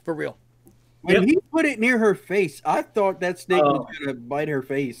possibility, for real. When he put it near her face, I thought that snake was gonna bite her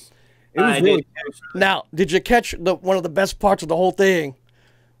face. It was I really did. Now, did you catch one of the best parts of the whole thing?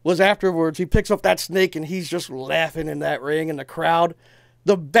 Was afterwards he picks up that snake and he's just laughing in that ring in the crowd.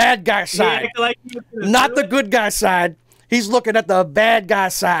 The bad guy side, Like he was gonna not do the it. good guy side. He's looking at the bad guy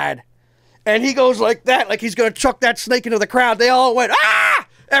side, and he goes like that, like he's gonna chuck that snake into the crowd. They all went ah!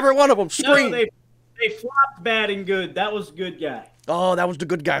 Every one of them No, screamed. they flopped bad and good. That was good guy. Oh, that was the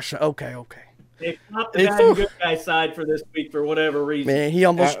good guy side. Okay. They flopped the bad and good guy side for this week for whatever reason. Man, he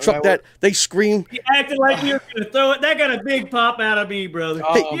almost chucked that. They screamed. He acted like he was going to throw it. That got a big pop out of me, brother.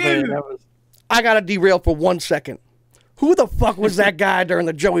 Oh, man, that was I gotta derail for 1 second. Who the fuck was that guy during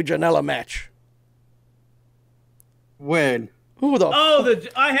the Joey Janela match? when. Who the?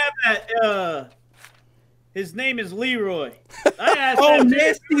 I have that. His name is Leroy. I asked Oh, him,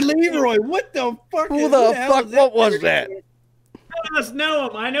 nasty Leroy! What the fuck? Who the fuck? What was that? I must know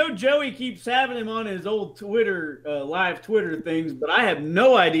him. I know Joey keeps having him on his old Twitter, live Twitter things, but I have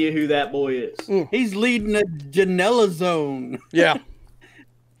no idea who that boy is. He's leading the Janela zone, Yeah.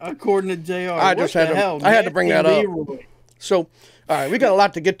 according to JR. I just What had the to- hell? I had to bring that Nasty up. Leroy. So, all right, we got a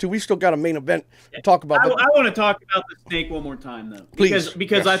lot to get to. We still got a main event to talk about. I But want to talk about the snake one more time, though, Please.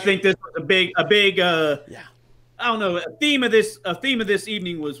 because I think this was a big. I don't know. A theme of this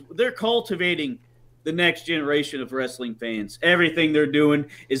evening was they're cultivating the next generation of wrestling fans. Everything they're doing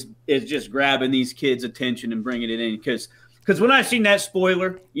is just grabbing these kids' attention and bringing it in. Because when I seen that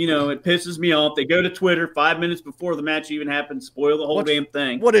spoiler, it pisses me off. They go to Twitter 5 minutes before the match even happens, spoil the whole damn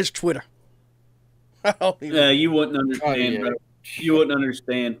thing. what is Twitter? Oh, You wouldn't understand, yeah. bro. You wouldn't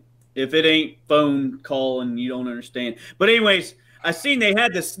understand. If it ain't phone calling, you don't understand. But anyways, I seen they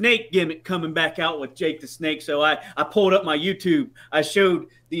had the snake gimmick coming back out with Jake the Snake. So I pulled up my YouTube. I showed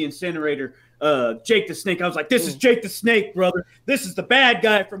the incinerator Jake the Snake. I was like, this is Jake the Snake, brother. This is the bad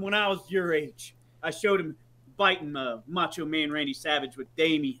guy from when I was your age. I showed him fighting Macho Man Randy Savage with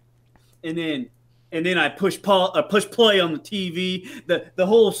Damien. And then I push play on the TV. The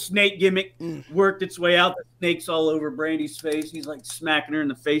whole snake gimmick worked its way out. The snake's all over Brandy's face. He's like smacking her in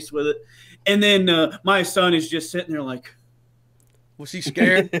the face with it. And then my son is just sitting there like, was he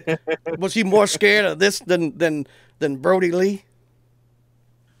scared? Was he more scared of this than Brody Lee?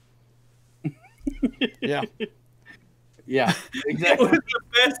 Yeah. Yeah, it exactly. was the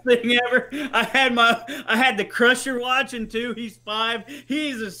best thing ever. I had the Crusher watching too. He's 5.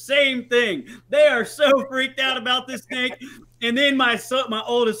 He's the same thing. They are so freaked out about this snake. And then my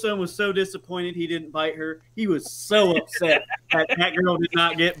oldest son was so disappointed he didn't bite her. He was so upset that girl did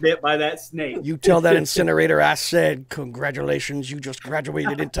not get bit by that snake. You tell that incinerator I said, congratulations, you just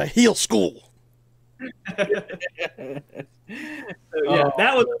graduated into heel school. So, yeah,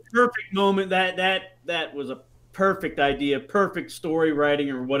 that was a perfect moment. That was a perfect idea, perfect story writing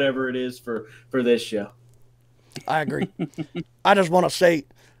or whatever it is for this show. I agree. I just want to say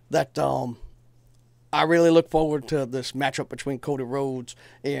that I really look forward to this matchup between Cody Rhodes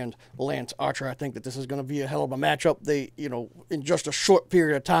and Lance Archer. I think that this is going to be a hell of a matchup. They, in just a short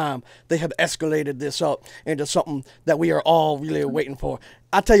period of time, they have escalated this up into something that we are all really waiting for.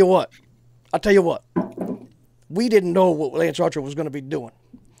 I'll tell you what. We didn't know what Lance Archer was going to be doing.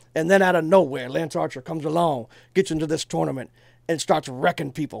 And then out of nowhere, Lance Archer comes along, gets into this tournament, and starts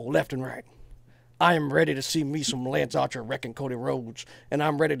wrecking people left and right. I am ready to see me some Lance Archer wrecking Cody Rhodes, and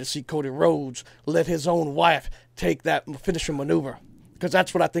I'm ready to see Cody Rhodes let his own wife take that finishing maneuver, because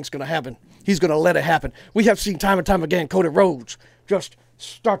that's what I think is going to happen. He's going to let it happen. We have seen time and time again Cody Rhodes just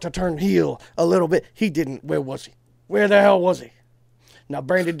start to turn heel a little bit. He didn't. Where was he? Where the hell was he? Now,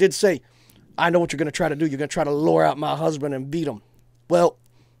 Brandon did say, I know what you're going to try to do. You're going to try to lure out my husband and beat him. Well,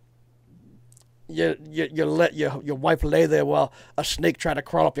 you let your wife lay there while a snake tried to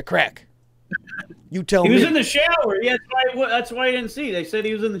crawl up your crack. You tell He me. was in the shower. Yeah, that's why I didn't see. They said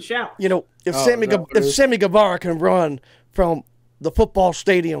he was in the shower. If Oh, Sammy Guevara can run from the football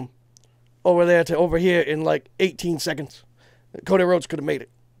stadium over there to over here in like 18 seconds, Cody Rhodes could have made it.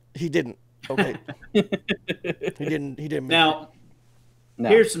 He didn't. Okay. He didn't make it. Now,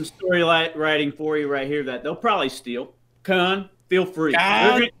 here's some story writing for you right here that they'll probably steal. Khan, feel free.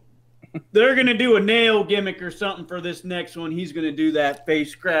 They're gonna do a nail gimmick or something for this next one. He's gonna do that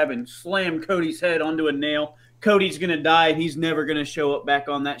face grab and slam Cody's head onto a nail. Cody's gonna die, and he's never gonna show up back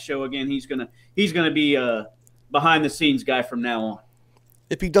on that show again. He's gonna be a behind the scenes guy from now on.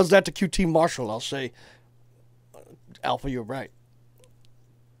 If he does that to QT Marshall, I'll say, Alpha, you're right.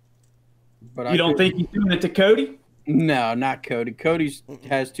 But You don't think he's doing it to Cody? No, not Cody. Cody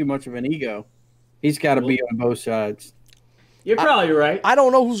has too much of an ego. He's got to be on both sides. You're probably right. I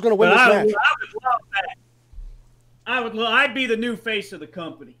don't know who's going to win But this I would match. love that. I'd be the new face of the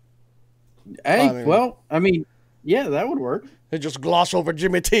company. Hey, I mean, yeah, that would work. They just gloss over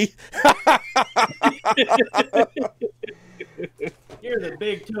Jimmy T. You're the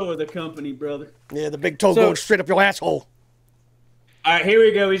big toe of the company, brother. Yeah, the big toe going straight up your asshole. All right, here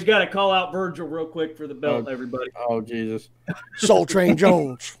we go. He's got to call out Virgil real quick for the belt, everybody. Oh, Jesus. Soul Train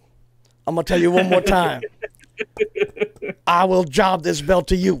Jones. I'm going to tell you one more time. I will job this belt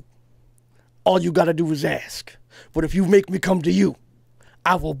to you. All you got to do is ask. But if you make me come to you,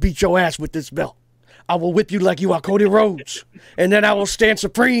 I will beat your ass with this belt. I will whip you like you are Cody Rhodes. And then I will stand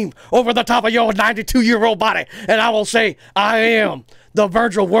supreme over the top of your 92-year-old body. And I will say, I am the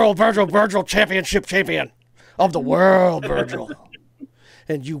Virgil Championship champion of the world, Virgil.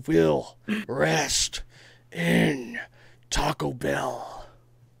 And you will rest in Taco Bell.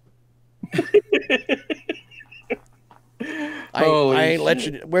 I ain't let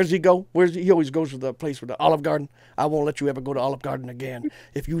you. Where's he go? He always goes to the place with the Olive Garden. I won't let you ever go to Olive Garden again.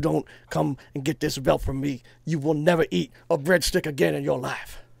 If you don't come and get this belt from me, you will never eat a breadstick again in your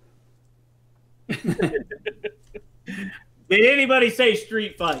life. Did anybody say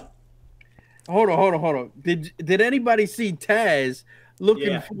street fight? Hold on. Did anybody see Taz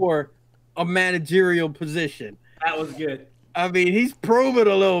looking for a managerial position? That was good. I mean, he's probing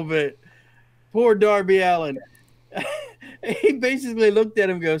a little bit. Poor Darby Allin. He basically looked at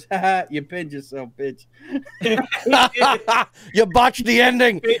him and goes, "Ha, you pinned yourself, bitch." You botched the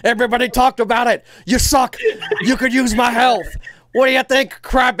ending. Everybody talked about it. You suck. You could use my help. What do you think,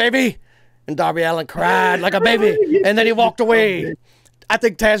 cry baby? And Darby Allin cried like a baby, and then he walked away. I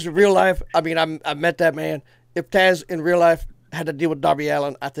think Taz in real life, I mean, I met that man. If Taz in real life had to deal with Darby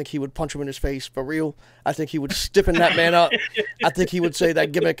Allin, I think he would punch him in his face for real. I think he would stiffen that man up. I think he would say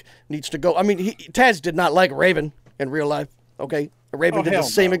that gimmick needs to go. I mean, Taz did not like Raven in real life. Okay, Raven did the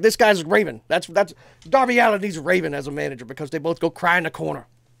same. No. This guy's Raven. That's Darby Allin needs Raven as a manager because they both go cry in the corner.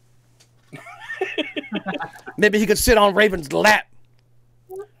 Maybe he could sit on Raven's lap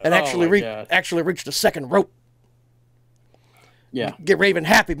and actually reach the second rope. Yeah, get Raven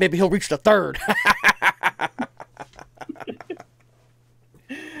happy. Maybe he'll reach the third.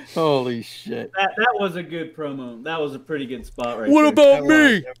 Holy shit! That was a good promo. That was a pretty good spot right What there. about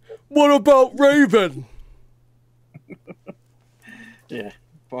me? What about Raven? Yeah,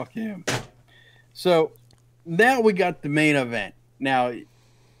 fuck him. So now we got the main event. Now,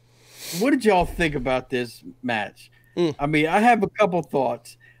 what did y'all think about this match? I mean, I have a couple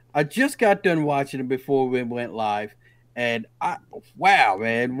thoughts. I just got done watching it before we went live, and wow,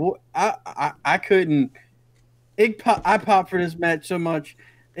 man, I couldn't. I popped for this match so much.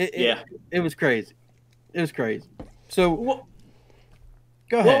 It was crazy. It was crazy. So,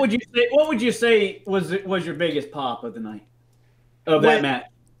 go ahead. What would you say was your biggest pop of the night? Of that match.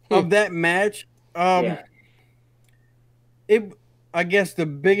 Of that match, I guess the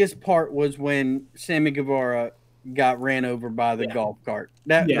biggest part was when Sammy Guevara got ran over by the golf cart.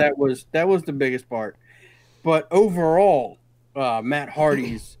 That was the biggest part. But overall, Matt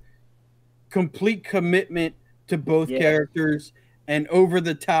Hardy's complete commitment to both characters and over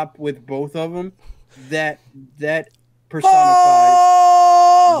the top with both of them, that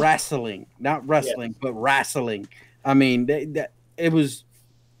personifies wrestling, not wrestling, but wrestling. I mean, it was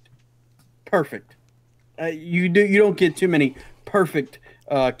perfect. You don't get too many perfect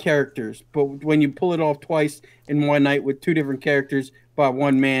characters, but when you pull it off twice in one night with two different characters by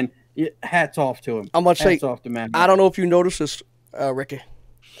one man, hats off to him. I'm about to say, off to Matt. I don't know if you noticed this, Ricky.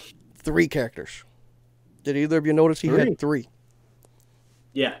 3 characters. Did either of you notice he had 3?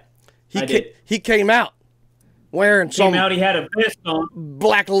 Yeah, I did. He came out wearing he had a vest on,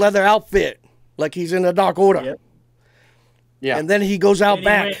 black leather outfit, like he's in the Dark Order. Yep. Yeah, and then he goes out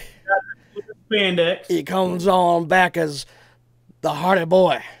back. Spandex. He comes on back as the Hardy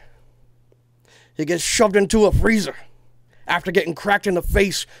Boy. He gets shoved into a freezer after getting cracked in the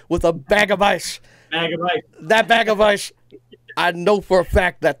face with a bag of ice. That bag of ice, I know for a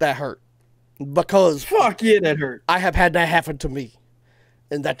fact that hurt. Because fuck yeah, that hurt. I have had that happen to me.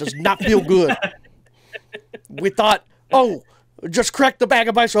 And that does not feel good. We thought, just crack the bag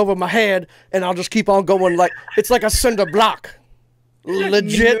of ice over my head and I'll just keep on going it's like a cinder block.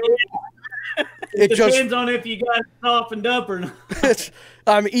 Legit. It depends on if you got it softened up or not.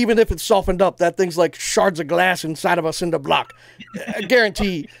 Even if it's softened up, that thing's like shards of glass inside of a cinder block. I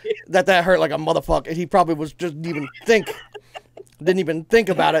guarantee that hurt like a motherfucker. And he probably didn't even think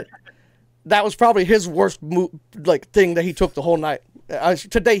about it. That was probably his worst thing that he took the whole night.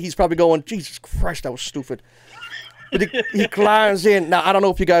 Today he's probably going, Jesus Christ, that was stupid. But he climbs in. Now, I don't know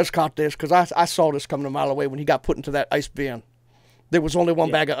if you guys caught this, because I saw this coming a mile away when he got put into that ice bin. There was only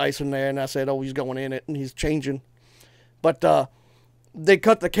one bag of ice in there, and I said, he's going in it, and he's changing. But they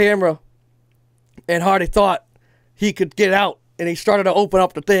cut the camera and Hardy thought he could get out, and he started to open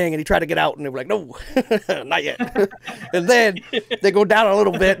up the thing, and he tried to get out, and they were like, no, not yet. And then they go down a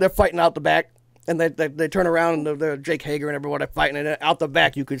little bit. They're fighting out the back, and they turn around, and they're Jake Hager and everyone are fighting, and out the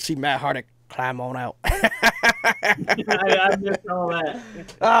back you could see Matt Hardy climb on out. I missed all that.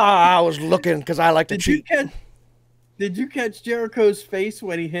 I was looking because I like to cheat. Did you catch Jericho's face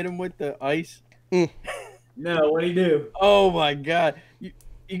when he hit him with the ice? No, what'd he do? Oh my God.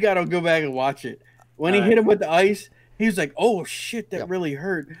 You got to go back and watch it. When he hit him with the ice, he was like, oh shit, that really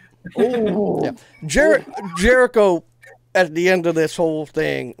hurt. Oh. Yeah. Jericho, at the end of this whole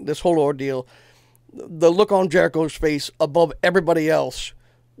thing, this whole ordeal, the look on Jericho's face above everybody else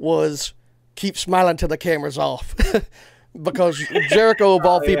was keep smiling till the camera's off. Because Jericho, of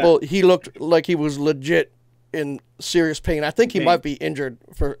all people, he looked like he was legit in serious pain. I think he might be injured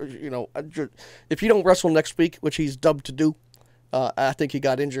for, if you don't wrestle next week, which he's dubbed to do, I think he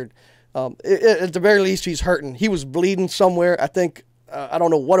got injured. At the very least, he's hurting. He was bleeding somewhere. I think, I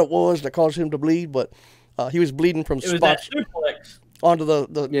don't know what it was that caused him to bleed, but he was bleeding from spots that suplex. onto the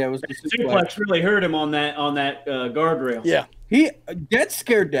it was the suplex really hurt him on that guardrail. Yeah. That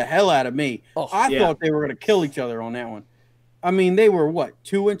scared the hell out of me. I thought they were going to kill each other on that one. I mean, they were,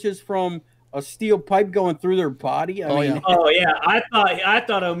 2 inches from a steel pipe going through their body? I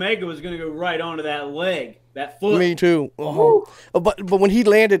thought Omega was going to go right onto that leg, that foot. Me too. But when he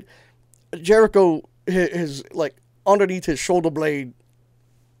landed, Jericho, his like underneath his shoulder blade,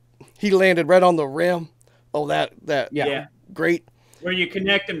 he landed right on the rim. Oh, that great. Where you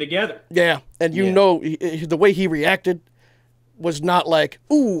connect them together. Yeah, and the way he reacted was not like,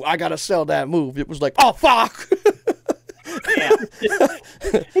 "Ooh, I gotta sell that move." It was like, "Oh fuck." Right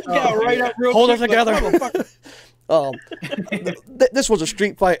up real hold quick, it together. This was a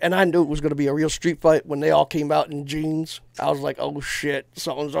street fight, and I knew it was going to be a real street fight when they all came out in jeans. I was like, "Oh shit,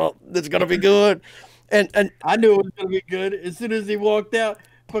 something's up. It's going to be good." And I knew it was going to be good as soon as he walked out.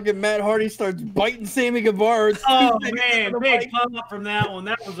 Fucking Matt Hardy starts biting Sammy Guevara. Oh man, big pop from that one.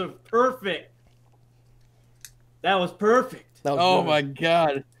 That was perfect. That was perfect. Oh my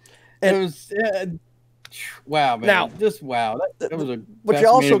God, it was. Wow, man! Now, just wow. That was a. But you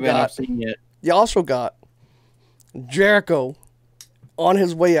also got Jericho on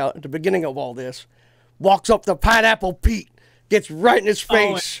his way out at the beginning of all this, walks up to Pineapple Pete, gets right in his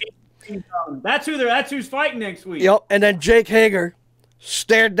face. That's who's fighting next week. Yep, and then Jake Hager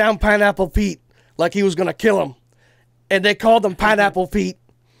stared down Pineapple Pete like he was gonna kill him, and they called him Pineapple Pete.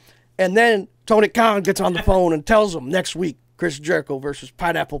 And then Tony Khan gets on the phone and tells him next week, Chris Jericho versus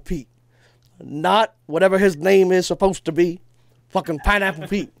Pineapple Pete. Not whatever his name is supposed to be. Fucking Pineapple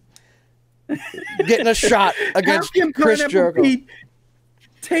Pete. Getting a shot against Chris Jericho. Pete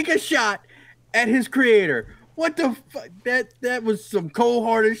take a shot at his creator. What the fuck? That was some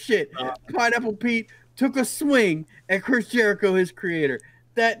cold-hearted shit. Pineapple Pete took a swing at Chris Jericho, his creator.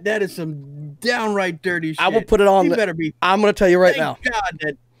 That is some downright dirty shit. I will put it on. I'm going to tell you right now.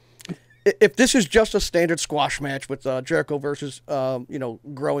 God, if this is just a standard squash match with Jericho versus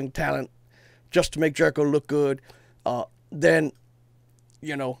growing talent, just to make Jericho look good, then,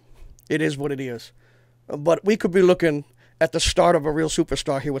 it is what it is. But we could be looking at the start of a real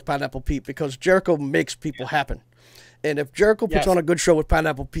superstar here with Pineapple Pete, because Jericho makes people happen. And if Jericho puts on a good show with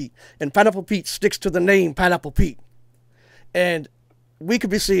Pineapple Pete, and Pineapple Pete sticks to the name Pineapple Pete, and we could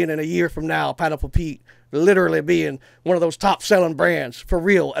be seeing in a year from now Pineapple Pete literally being one of those top-selling brands, for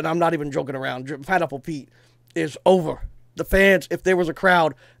real, and I'm not even joking around. Pineapple Pete is over. The fans, if there was a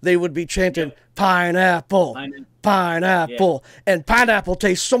crowd, they would be chanting, pineapple, pineapple. Yeah. And pineapple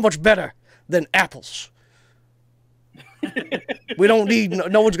tastes so much better than apples. We don't need,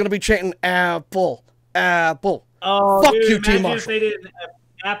 no one's going to be chanting apple, apple. Oh, fuck dude, you, T. Marshall. If they did an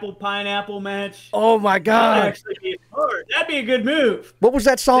apple-pineapple match. Oh, my God. That'd actually be hard. That'd be a good move. What was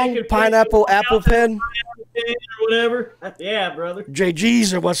that song? Pineapple, apple pen? Or whatever. Yeah, brother.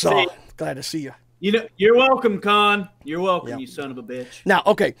 JG's or what's up? Glad to see you. You're welcome, Con. You're welcome, you son of a bitch. Now,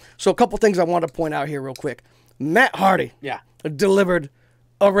 okay, so a couple things I want to point out here real quick. Matt Hardy delivered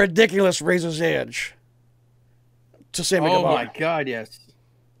a ridiculous razor's edge to Sammy Guevara. Oh, my God, yes.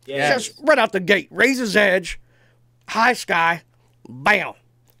 Just right out the gate. Razor's edge, high sky, bam.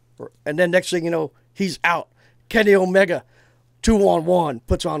 And then next thing you know, he's out. Kenny Omega, 2-on-1,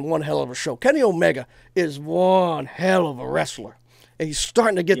 puts on one hell of a show. Kenny Omega is one hell of a wrestler. And he's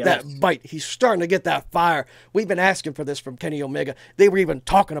starting to get that bite. He's starting to get that fire. We've been asking for this from Kenny Omega. They were even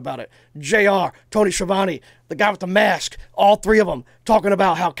talking about it. JR, Tony Schiavone, the guy with the mask, all three of them talking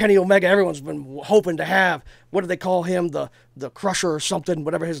about how Kenny Omega, everyone's been hoping to have, what do they call him, the Crusher or something,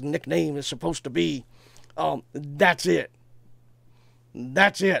 whatever his nickname is supposed to be. That's it.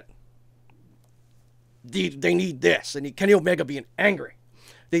 That's it. they need this. They need Kenny Omega being angry.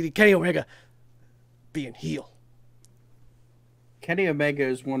 They need Kenny Omega being heel. Kenny Omega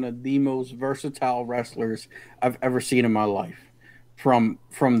is one of the most versatile wrestlers I've ever seen in my life. From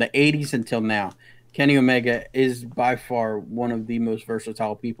the 80s until now, Kenny Omega is by far one of the most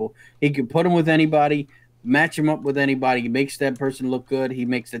versatile people. He can put him with anybody, match him up with anybody. He makes that person look good. He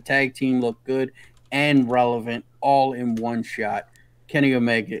makes the tag team look good and relevant all in one shot. Kenny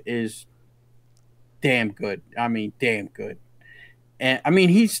Omega is damn good. I mean, damn good. And I mean,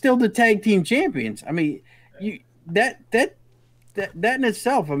 he's still the tag team champions. I mean, that in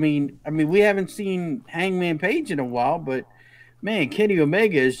itself. I mean, we haven't seen Hangman Page in a while, but man, Kenny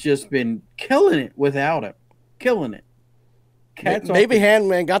Omega has just been killing it without him. Killing it. Maybe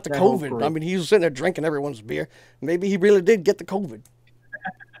Hangman got the COVID. I mean, he was sitting there drinking everyone's beer. Maybe he really did get the COVID.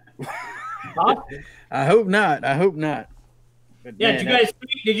 I hope not. I hope not. But Yeah, man,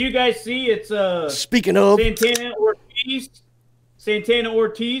 did you guys see it's Speaking of, Santana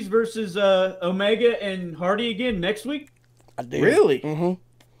Ortiz versus Omega and Hardy again next week? I did. really? Mm-hmm.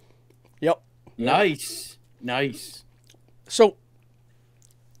 Yep. Nice. So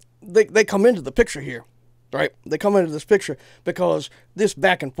they come into the picture here, right? They come into this picture because this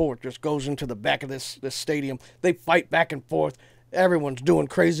back and forth just goes into the back of this stadium. They fight back and forth. Everyone's doing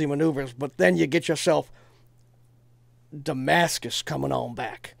crazy maneuvers, but then you get yourself Damascus coming on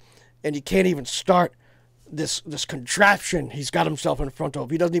back, and you can't even start this contraption he's got himself in front of.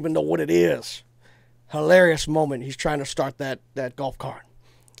 He doesn't even know what it is. Hilarious moment. He's trying to start that golf cart,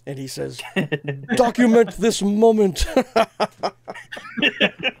 and he says, "Document this moment."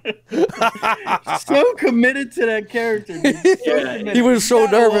 So committed to that character. Dude. So He was so You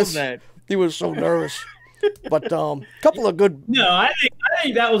gotta love nervous. that. He was so nervous. But couple of good. No, I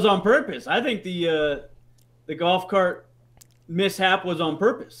think that was on purpose. I think the golf cart mishap was on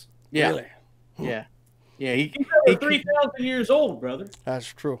purpose. Yeah. Really, Yeah. He's He over 3,000 years old, brother. that's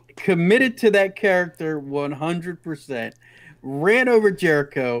true. committed to that character 100%. Ran over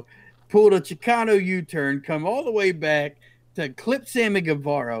Jericho, pulled a Chicano U-turn, come all the way back to clip Sammy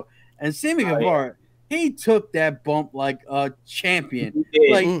Guevara. And Sammy Guevara, he took that bump like a champion. He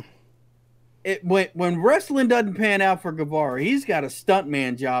did. Like when wrestling doesn't pan out for Guevara, he's got a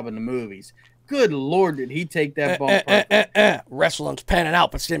stuntman job in the movies. Good Lord, did he take that bump? Wrestling's panning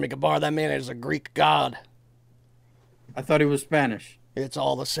out, but Sammy Guevara, that man is a Greek god. I thought he was Spanish. It's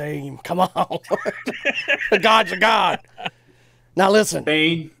all the same. Come on. The god's a god. Now listen.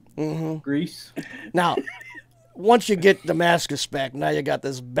 Spain, Greece. Now, once you get Damascus back, now you got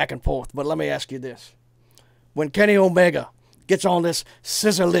this back and forth. But let me ask you this. When Kenny Omega gets on this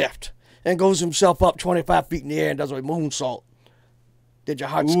scissor lift and goes himself up 25 feet in the air and does a moonsault, did your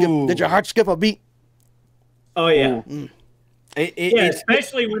heart skip a beat? Oh, yeah. It's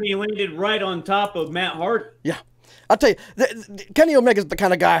Especially when he landed right on top of Matt Hardy. Yeah. I'll tell you, Kenny Omega's the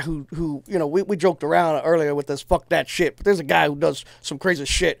kind of guy who you know, we joked around earlier with this fuck that shit, but there's a guy who does some crazy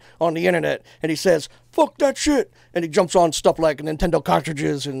shit on the internet, and he says, fuck that shit, and he jumps on stuff like Nintendo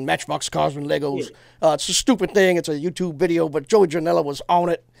cartridges and Matchbox cars and Legos. It's a stupid thing. It's a YouTube video, but Joey Janela was on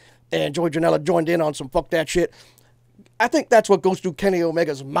it, and Joey Janela joined in on some fuck that shit. I think that's what goes through Kenny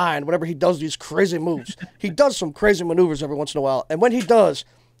Omega's mind whenever he does these crazy moves. He does some crazy maneuvers every once in a while, and when he does,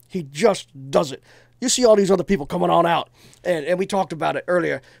 he just does it. You see all these other people coming on out, and we talked about it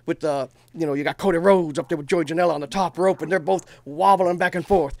earlier with you got Cody Rhodes up there with Joey Janela on the top rope, and they're both wobbling back and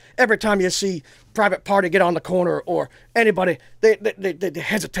forth. Every time you see Private Party get on the corner or anybody, they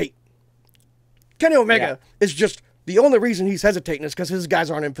hesitate. Kenny Omega is just, the only reason he's hesitating is because his guys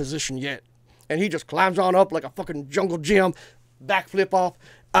aren't in position yet. And he just climbs on up like a fucking jungle gym, backflip off.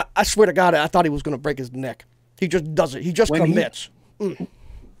 I swear to God, I thought he was going to break his neck. He just does it. He just commits.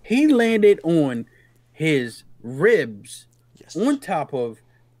 He landed on his ribs on top of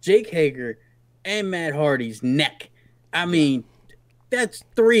Jake Hager and Matt Hardy's neck. I mean, that's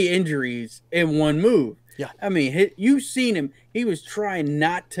 3 injuries in one move. Yeah. I mean, you've seen him. He was trying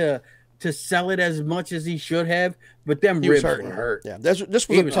not to sell it as much as he should have, but them ribs were hurt. Yeah, this was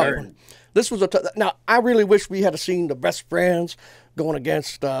a tough one. This was a tough. Now, I really wish we had seen the Best Friends going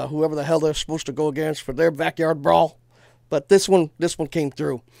against whoever the hell they're supposed to go against for their backyard brawl. But this one came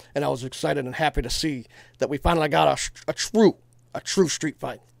through, and I was excited and happy to see that we finally got a true street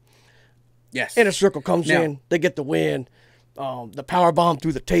fight. Yes. Inner Circle comes in, they get the win. The power bomb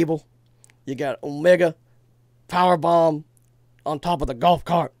through the table. You got Omega, power bomb on top of the golf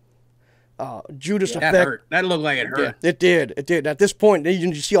cart. Judas That effect. hurt. That looked like it hurt. Yeah, it did. It did. At this point,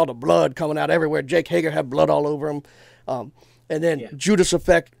 you see all the blood coming out everywhere. Jake Hager had blood all over him. And then Judas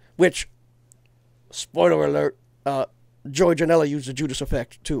effect, which, spoiler alert, Joey Janela used the Judas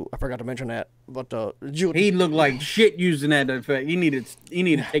effect too. I forgot to mention that. But He looked like shit using that effect. He needed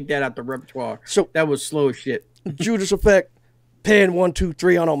to take that out the repertoire. So that was slow as shit. Judas effect, pin 1, 2,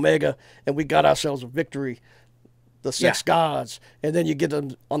 3 on Omega, and we got ourselves a victory. The Sex Gods, and then you get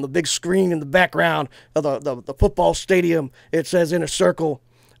them on the big screen in the background of the football stadium. It says Inner Circle,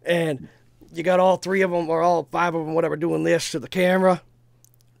 and you got all 3 of them or all 5 of them, whatever, doing this to the camera.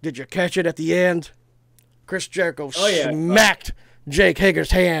 Did you catch it at the end? Chris Jericho smacked Jake Hager's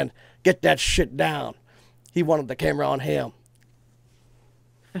hand. Get that shit down. He wanted the camera on him.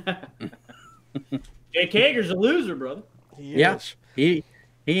 Jake Hager's a loser, brother. He Yes, is.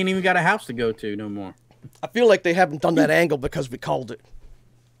 he ain't even got a house to go to no more. I feel like they haven't done that angle because we called it.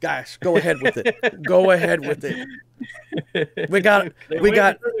 Guys, go ahead with it. Go ahead with it. We got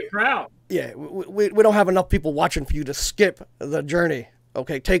the crowd. yeah, we don't have enough people watching for you to skip the journey.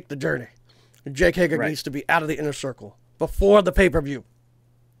 Okay, take the journey. Jake Hager needs to be out of the Inner Circle before the pay-per-view.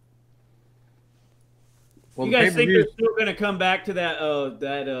 Well, You guys think they're still going to come back to that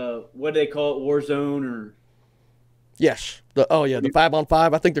what do they call it, Warzone or? Yes. The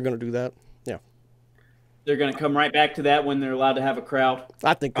 5-on-5. I think they're going to do that. Yeah. They're going to come right back to that when they're allowed to have a crowd.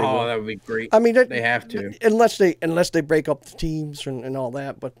 I think they will. that would be great. I mean, they have to, unless they break up the teams and all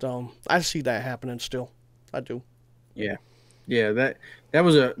that. But I see that happening still. I do. Yeah. That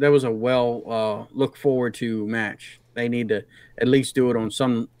was a well look forward to match. They need to at least do it on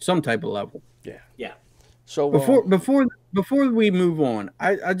some type of level. Yeah. So Before we move on,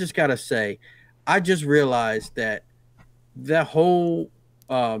 I just gotta say, I just realized that the whole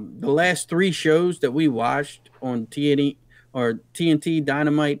the last 3 shows that we watched on TNT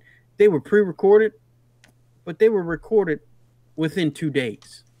Dynamite, they were pre-recorded, but they were recorded within 2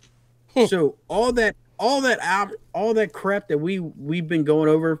 days. So all that crap that we've been going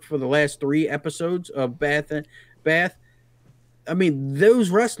over for the last 3 episodes of Bath. I mean, those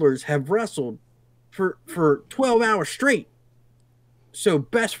wrestlers have wrestled for 12 hours straight. So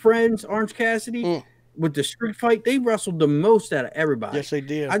Best Friends, Orange Cassidy, with the street fight, they wrestled the most out of everybody. Yes, they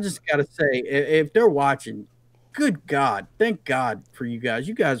did. I just got to say, if they're watching, good God, thank God for you guys.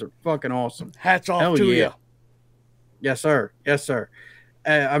 You guys are fucking awesome. Hats off to you. Yes, sir. Yes, sir.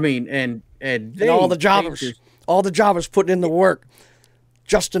 I mean, and all the jobbers putting in the work.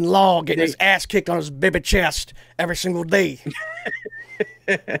 Justin Law getting his ass kicked on his baby chest every single day.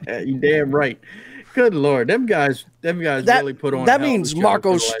 You damn right. Good Lord, them guys really put on. That means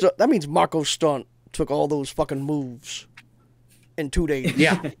Marco Stunt took all those fucking moves in 2 days.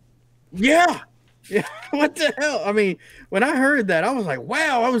 Yeah. What the hell? I mean, when I heard that, I was like,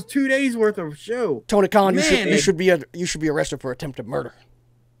 "Wow, that was 2 days worth of show." Tony Khan, you should be arrested for attempted murder.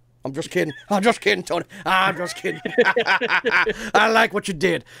 I'm just kidding, Tony. I'm just kidding. I like what you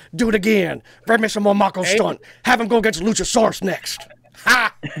did. Do it again. Bring me some more Marco Stunt. Have him go against Luchasaurus next.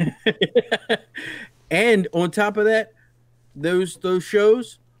 Ha! And on top of that, those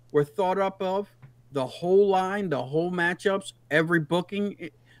shows were thought up of. The whole line, the whole matchups, every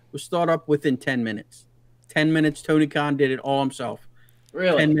booking was thought up within 10 minutes. 10 minutes, Tony Khan did it all himself.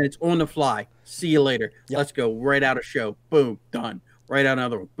 Really? 10 minutes on the fly. See you later. Yep. Let's go. Right out of show. Boom. Done. Right out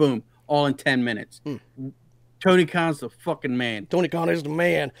another one. Boom. All in 10 minutes. Tony Khan's the fucking man. Tony Khan is the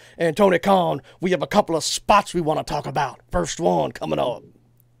man. And Tony Khan, we have a couple of spots we want to talk about. First one coming up.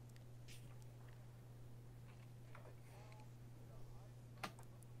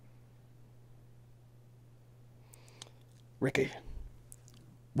 Ricky,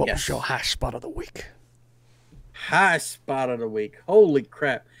 what was your high spot of the week? High spot of the week. Holy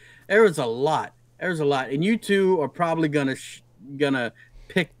crap. There was a lot. And you two are probably gonna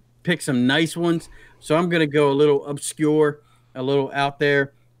pick some nice ones. So I'm gonna go a little obscure, a little out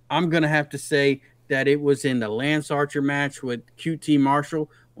there. I'm gonna have to say that it was in the Lance Archer match with QT Marshall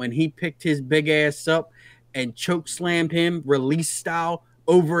when he picked his big ass up and choke slammed him release style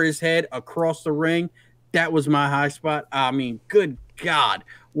over his head across the ring. That was my high spot. I mean, good God,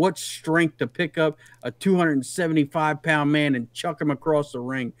 what strength to pick up a 275-pound man and chuck him across the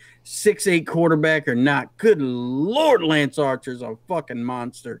ring. 6'8" quarterback or not. Good Lord, Lance Archer's a fucking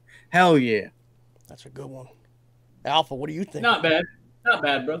monster. Hell yeah. That's a good one. Alpha, what do you think? Not bad,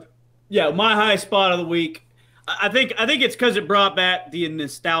 brother. Yeah, my high spot of the week. I think it's because it brought back the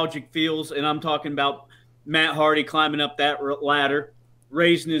nostalgic feels, and I'm talking about Matt Hardy climbing up that ladder,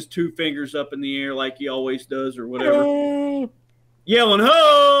 raising his 2 fingers up in the air like he always does or whatever, yelling,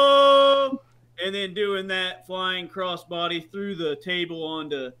 "Ho!" and then doing that flying crossbody through the table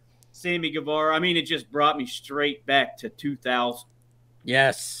onto Sammy Guevara. I mean, it just brought me straight back to 2000.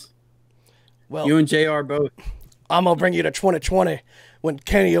 Yes. Well, you and JR both. I'm going to bring you to 2020 when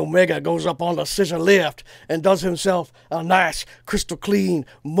Kenny Omega goes up on the scissor lift and does himself a nice crystal clean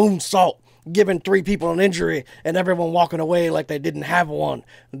moonsault, giving 3 people an injury and everyone walking away like they didn't have one.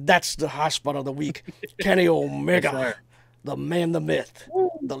 That's the high spot of the week. Kenny Omega, the man, the myth,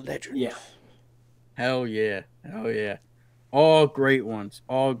 the legend. Yeah. Hell yeah. Hell yeah. All great ones.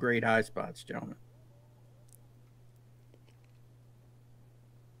 All great high spots, gentlemen.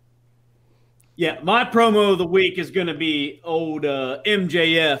 Yeah, my promo of the week is going to be old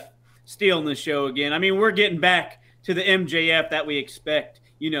MJF stealing the show again. I mean, we're getting back to the MJF that we expect.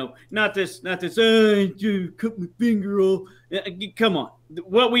 You know, not this. Dude, cut my finger off. Come on,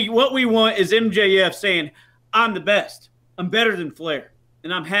 what we want is MJF saying, "I'm the best. I'm better than Flair,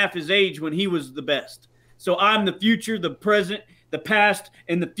 and I'm half his age when he was the best. So I'm the future, the present, the past,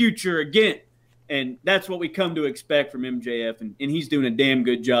 and the future again." And that's what we come to expect from MJF, and he's doing a damn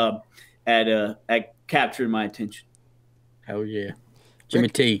good job at capturing my attention. Hell yeah. Jimmy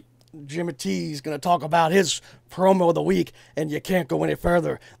T. Jimmy T is going to talk about his promo of the week, and you can't go any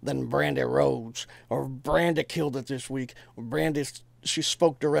further than Brandy Rhodes. Or Brandy killed it this week. Brandy, she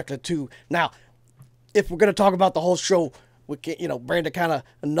spoke directly to. Now, if we're going to talk about the whole show, we can't, Brandy kind of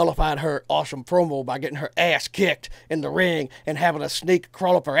nullified her awesome promo by getting her ass kicked in the ring and having a snake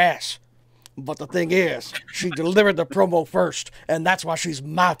crawl up her ass. But the thing is, she delivered the promo first, and that's why she's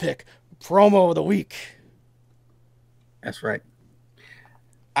my pick. Promo of the week. That's right.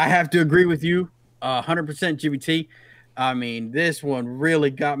 I have to agree with you 100%, Jimmy T. I mean, this one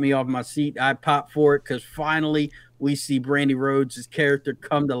really got me off my seat. I popped for it because finally we see Brandy Rhodes' character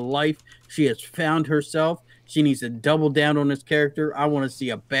come to life. She has found herself. She needs to double down on this character. I want to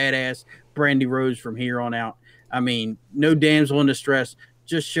see a badass Brandy Rhodes from here on out. I mean, no damsel in distress.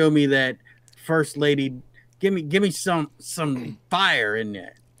 Just show me that first lady. Give me some fire in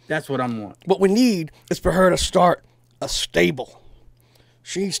there. That's what I'm wanting. What we need is for her to start a stable.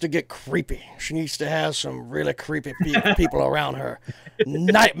 She needs to get creepy. She needs to have some really creepy people around her.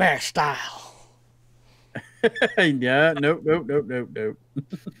 Nightmare style. Yeah, nope.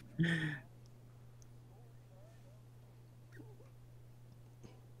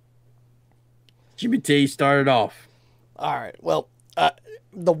 Jimmy T started off. All right. Well,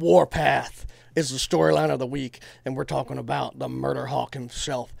 the Warpath is the storyline of the week, and we're talking about the Murder Hawk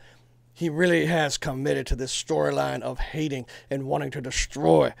himself. He really has committed to this storyline of hating and wanting to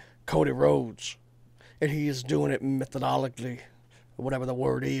destroy Cody Rhodes. And he is doing it methodically, whatever the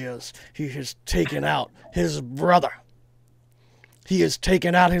word is. He has taken out his brother. He has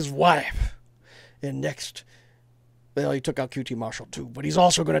taken out his wife. And next, well, he took out QT Marshall too, but he's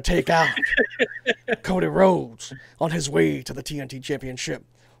also going to take out Cody Rhodes on his way to the TNT Championship.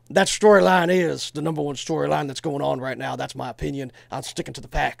 That storyline is the number one storyline that's going on right now. That's my opinion. I'm sticking to the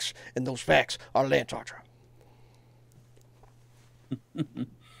facts, and those facts are Lance Archer.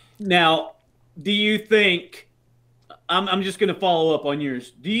 Now, do you think, I'm just going to follow up on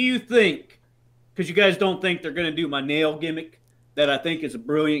yours. Do you think, because you guys don't think they're going to do my nail gimmick, that I think is a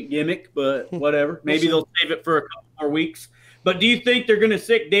brilliant gimmick, but whatever. Maybe they'll save it for a couple more weeks. But do you think they're going to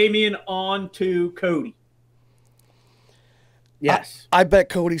stick Damian on to Cody? Yes. I bet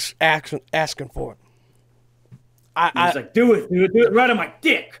Cody's asking for it. He's like, do it right on my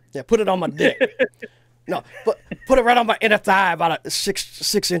dick. Yeah, put it on my dick. No, but put it right on my inner thigh, about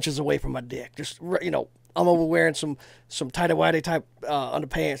six inches away from my dick. Just, I'm over wearing some tighty-whitey type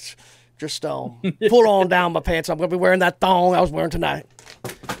underpants. Just pull on down my pants. I'm going to be wearing that thong I was wearing tonight.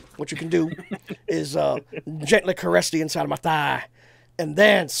 What you can do is gently caress the inside of my thigh and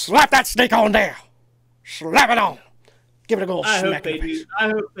then slap that snake on there. Slap it on. Give it a little smack in the face. I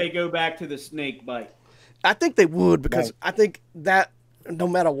hope they go back to the snake bite. I think they would, because I think that no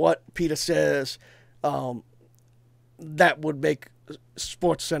matter what Peter says, that would make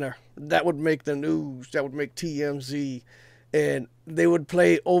Sports Center, that would make the news, that would make TMZ, and they would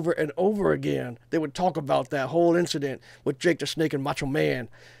play over and over again. They would talk about that whole incident with Jake the Snake and Macho Man.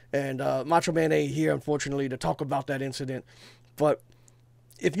 And Macho Man ain't here, unfortunately, to talk about that incident. But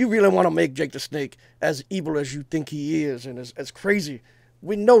if you really want to make Jake the Snake as evil as you think he is and as crazy,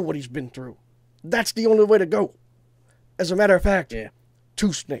 we know what he's been through. That's the only way to go. As a matter of fact,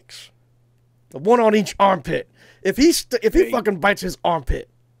 2 snakes. One on each armpit. If he fucking bites his armpit,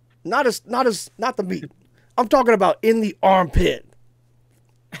 not the meat. I'm talking about in the armpit.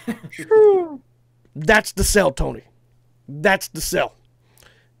 That's the sell, Tony. That's the sell.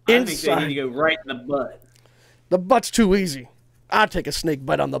 I think they need to go right in the butt. The butt's too easy. I'd take a snake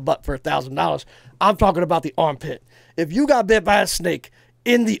bite on the butt for $1,000. I'm talking about the armpit. If you got bit by a snake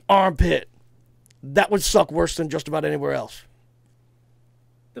in the armpit, that would suck worse than just about anywhere else.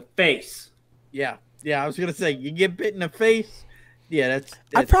 The face. Yeah, I was going to say, you get bit in the face, that's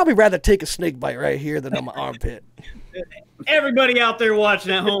I'd probably rather take a snake bite right here than on my armpit. Everybody out there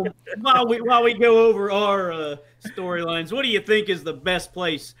watching at home, while we go over our storylines, what do you think is the best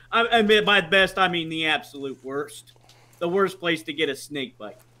place? I mean, by best, I mean the absolute worst. The worst place to get a snake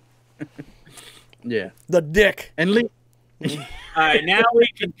bite. yeah. The dick. And Lee. All right, now we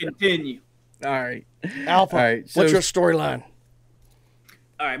can continue. All right. Alpha, All right, so- what's your storyline?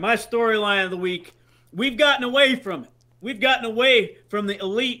 All right, my storyline of the week. We've gotten away from it. We've gotten away from the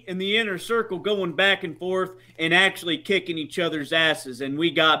elite and the inner circle going back and forth and actually kicking each other's asses. And we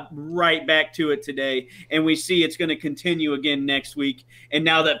got right back to it today. And we see it's going to continue again next week. And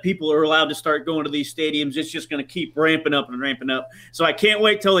now that people are allowed to start going to these stadiums, it's just going to keep ramping up and ramping up. So I can't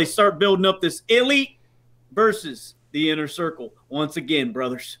wait till they start building up this elite versus the inner circle once again,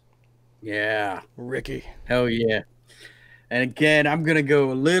 brothers. Yeah. Ricky. Hell yeah. And again, I'm going to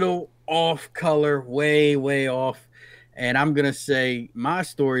go a little off color, way off. And I'm going to say my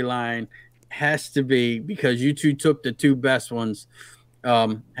storyline has to be, because you two took the two best ones,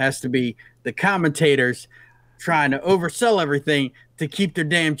 has to be the commentators trying to oversell everything to keep their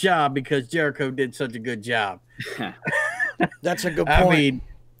damn job because Jericho did such a good job. That's a good point. I mean,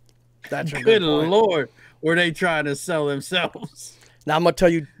 that's a good good point. Lord, were they trying to sell themselves? Now, I'm going to tell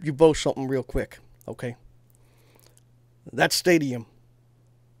you both something real quick, okay? That stadium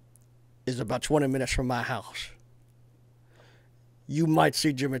is about 20 minutes from my house. You might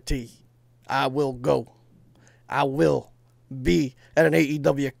see Jimmy T. I will go. I will be at an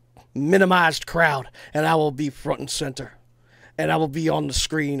AEW minimized crowd, and I will be front and center. And I will be on the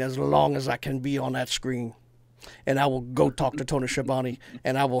screen as long as I can be on that screen. And I will go talk to Tony Schiavone,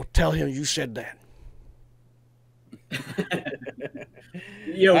 and I will tell him you said that.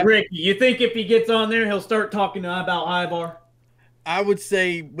 Yo, Rick, you think if he gets on there, he'll start talking about Ivar? I would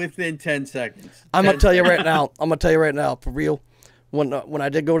say within 10 seconds. I'm going to tell you right now, for real. When I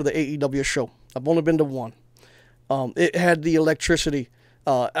did go to the AEW show, I've only been to one. It had the electricity.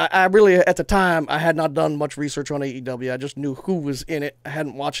 I really, at the time, I had not done much research on AEW. I just knew who was in it. I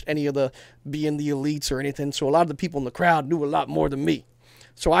hadn't watched any of the Being the Elites or anything, so a lot of the people in the crowd knew a lot more than me.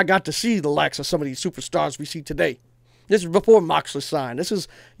 So I got to see the likes of some of these superstars we see today. This is before Moxley signed. This is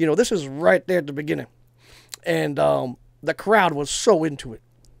right there at the beginning. And the crowd was so into it.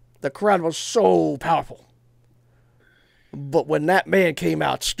 The crowd was so powerful. But when that man came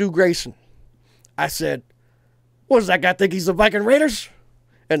out, Stu Grayson, I said, what does that guy think he's the Viking Raiders?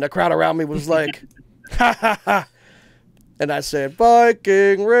 And the crowd around me was like, ha ha ha. And I said,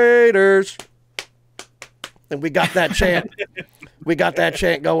 Viking Raiders. And we got that chant. We got that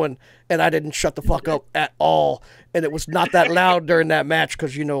chant going, and I didn't shut the fuck up at all. And it was not that loud during that match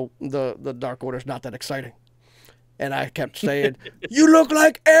because, you know, the Dark Order's not that exciting. And I kept saying, you look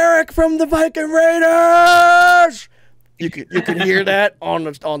like Eric from the Viking Raiders. You can hear that on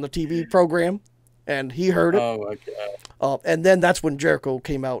the TV program, and he heard it. Oh my God! And then that's when Jericho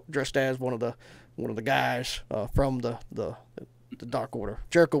came out dressed as one of the guys from the Dark Order.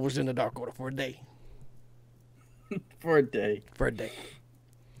 Jericho was in the Dark Order for a day. For a day.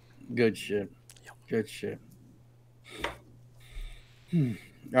 Good shit. Yep. Good shit. All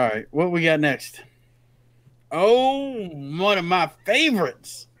right, what we got next? Oh, one of my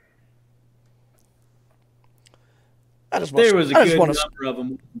favorites. There was a good number of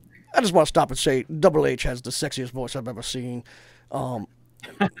them. I just want to stop and say Double H has the sexiest voice I've ever seen.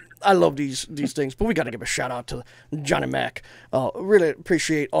 I love these things, but we got to give a shout out to Johnny Mac. Really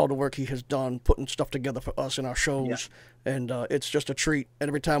appreciate all the work he has done putting stuff together for us in our shows, and it's just a treat. And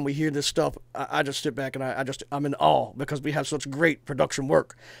every time we hear this stuff, I just sit back and I'm in awe because we have such great production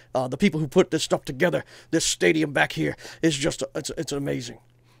work. The people who put this stuff together, this stadium back here, is just it's amazing.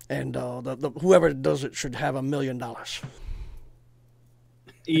 And whoever does it should have $1 million.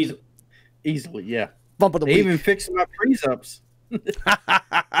 Easily, yeah. Bump of the they week. Even fixed my freeze-ups.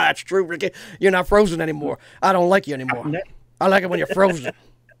 That's true, Ricky. You're not frozen anymore. I don't like you anymore. I like it when you're frozen.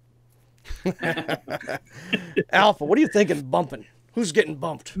 Alpha, what are you thinking bumping? Who's getting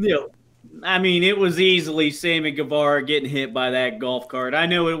bumped? I mean, it was easily Sammy Guevara getting hit by that golf cart. I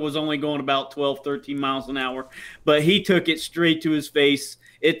know it was only going about 12, 13 miles an hour, but he took it straight to his face.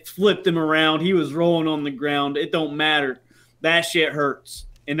 It flipped him around. He was rolling on the ground. It don't matter. That shit hurts.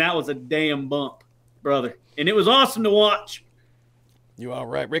 And that was a damn bump, brother. And it was awesome to watch. You all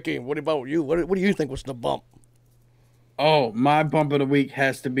right, Ricky? What about you? What do you think was the bump? Oh, my bump of the week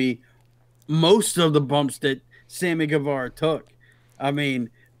has to be most of the bumps that Sammy Guevara took. I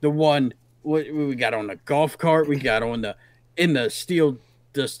mean, the one we got on the golf cart, we got on the steel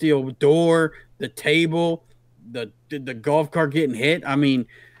door, the table, the golf cart getting hit. I mean,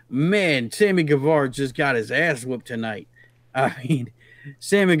 man, Sammy Guevara just got his ass whooped tonight. I mean,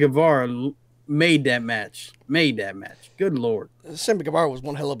 Sammy Guevara made that match. Good Lord. Sammy Guevara was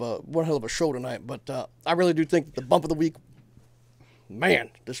one hell of a show tonight, but I really do think that the bump of the week, man,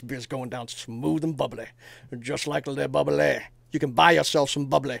 this beer's going down smooth and bubbly, just like Le Bubbly. You can buy yourself some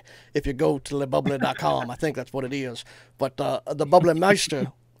bubbly if you go to lebubbly.com. I think that's what it is. But the Bubbly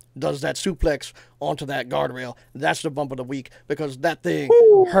Meister does that suplex onto that guardrail. That's the bump of the week because that thing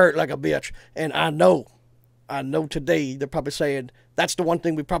hurt like a bitch. And I know today they're probably saying that's the one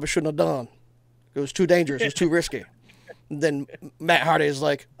thing we probably shouldn't have done. It was too dangerous. It was too risky. Then Matt Hardy is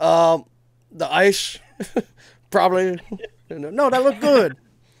like, the ice, probably. No, that looked good.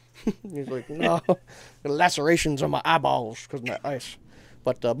 He's like, no, the lacerations on my eyeballs because of that ice.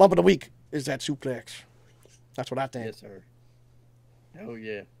 But bump of the week is that suplex. That's what I think. Yes, sir. Oh,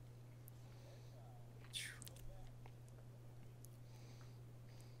 yeah.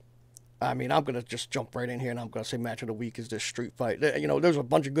 I mean, I'm going to just jump right in here, and I'm going to say match of the week is this street fight. You know, there's a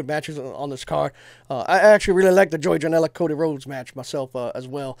bunch of good matches on this card. I actually really like the Joey Janela-Cody Rhodes match myself as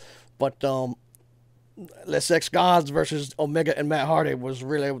well. But Les Ex-Gods versus Omega and Matt Hardy was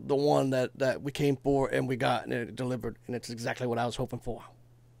really the one that we came for and we got, and it delivered. And it's exactly what I was hoping for.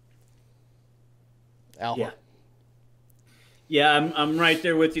 Alpha. Yeah, I'm right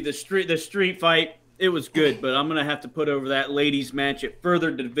there with you. The street fight, it was good, but I'm going to have to put over that ladies match at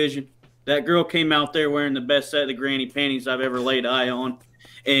Further Division. That girl came out there wearing the best set of granny panties I've ever laid eye on,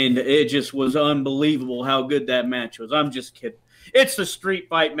 and it just was unbelievable how good that match was. I'm just kidding. It's the street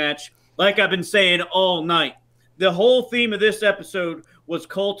fight match, like I've been saying all night. The whole theme of this episode was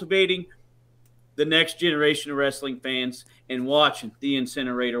cultivating the next generation of wrestling fans and watching the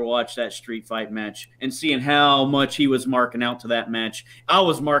Incinerator watch that street fight match and seeing how much he was marking out to that match. I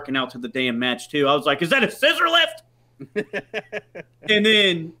was marking out to the damn match, too. I was like, is that a scissor lift? And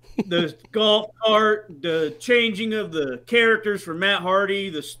then the golf cart, the changing of the characters for Matt Hardy,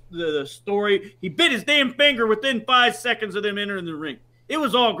 the story. He bit his damn finger within 5 seconds of them entering the ring. It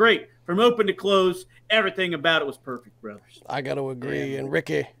was all great. From open to close, everything about it was perfect, brothers. I got to agree. And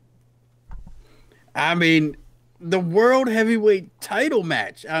Ricky. I mean, the World Heavyweight title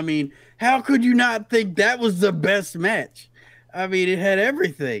match. I mean, how could you not think that was the best match? I mean, it had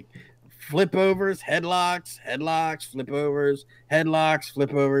everything. Flip-overs, headlocks, flip-overs, headlocks,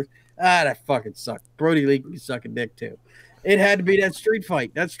 flip-overs. Ah, that fucking sucked. Brody Lee can suck a dick, too. It had to be that street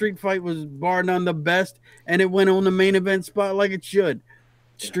fight. That street fight was bar none the best, and it went on the main event spot like it should.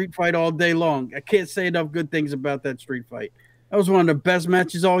 Street fight all day long. I can't say enough good things about that street fight. That was one of the best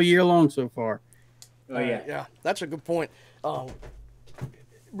matches all year long so far. Oh, yeah. Yeah, that's a good point.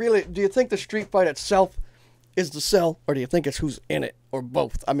 Really, do you think the street fight itself is the sell, or do you think it's who's in it, or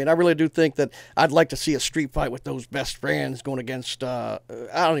both? I mean, I really do think that I'd like to see a street fight with those best friends going against, I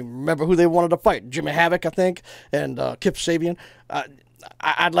don't even remember who they wanted to fight. Jimmy Havoc, I think, and Kip Sabian.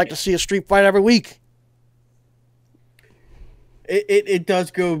 I'd like to see a street fight every week. It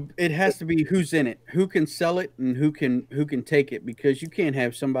does go. It has to be who's in it, who can sell it, and who can take it, because you can't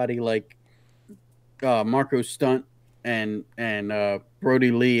have somebody like Marco Stunt and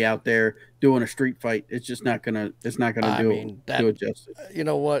Brody Lee out there doing a street fight. It's just not gonna. It's not gonna do it justice. You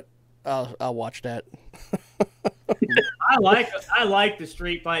know what? I'll watch that. I like the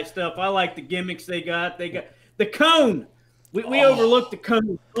street fight stuff. I like the gimmicks they got. They got the cone. We overlooked the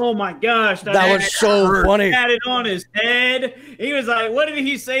cone. Oh my gosh, that was so funny. He had it on his head. He was like, "What did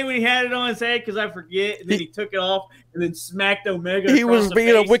he say when he had it on his head?" Because I forget. And then he took it off and then smacked Omega. He was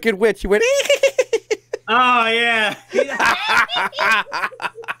being a wicked witch. He went. Oh yeah.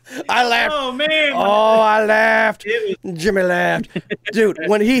 I laughed. Oh man. Oh, I laughed. Jimmy laughed. Dude,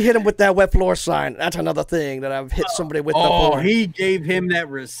 when he hit him with that wet floor sign, that's another thing that I've hit somebody with before. He gave him that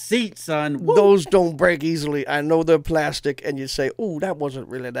receipt, son. Woo. Those don't break easily. I know they're plastic, and you say, "Oh, that wasn't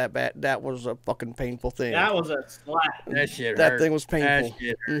really that bad." That was a fucking painful thing. That was a slap. That shit hurt. That thing was painful. That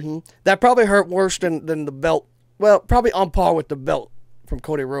shit hurt. That probably hurt worse than the belt. Well, probably on par with the belt from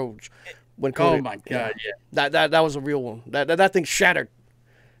Cody Rhodes. When Cody, oh my god, yeah. That was a real one. That thing shattered.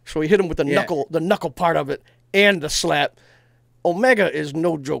 So he hit him with the knuckle part of it and the slap. Omega is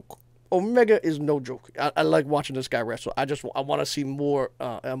no joke. Omega is no joke. I like watching this guy wrestle. I want to see more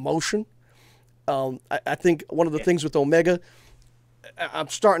emotion. I think one of the things with Omega, I'm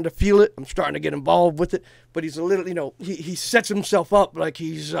starting to feel it. I'm starting to get involved with it. But he's a little, he sets himself up like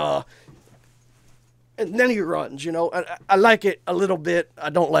he's and then he runs, I like it a little bit. I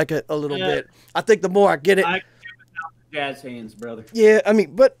don't like it a little bit. I think the more I get it. I jazz hands, brother. Yeah, I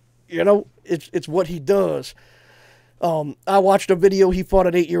mean, but, it's what he does. I watched a video. He fought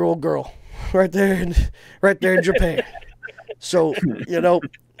an 8-year-old girl right there in Japan. So,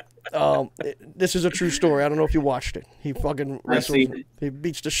 This is a true story. I don't know if you watched it. He fucking wrestles. seen it. He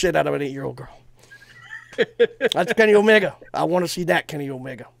beats the shit out of an 8-year-old girl. That's Kenny Omega. I want to see that Kenny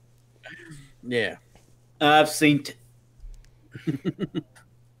Omega. Yeah. I've seen it.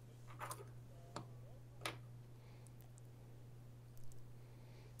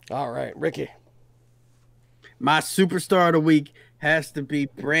 All right, Ricky. My superstar of the week has to be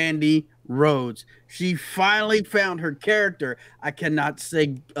Brandy Rhodes. She finally found her character. I cannot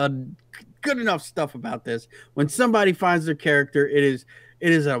say good enough stuff about this. When somebody finds their character, it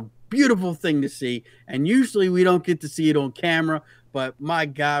is a beautiful thing to see. And usually we don't get to see it on camera, but my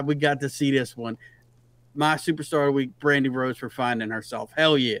God, we got to see this one. My superstar of the week, Brandy Rhodes, for finding herself.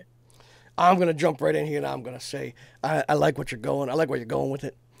 Hell yeah. I'm gonna jump right in here and I'm gonna say I like what you're going. I like where you're going with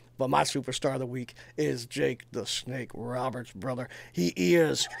it. But my superstar of the week is Jake the Snake Roberts, brother. He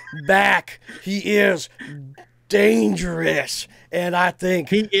is back. He is dangerous, and I think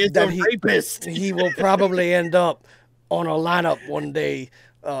He is that a rapist. he will probably end up on a lineup one day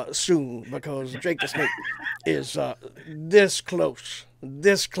soon, because Jake the Snake is this close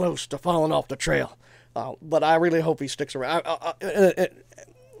to falling off the trail. But I really hope he sticks around.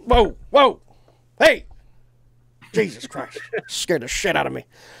 Whoa, hey, Jesus Christ, scared the shit out of me.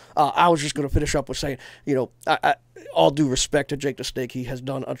 I was just going to finish up with saying, I all due respect to Jake the Snake, he has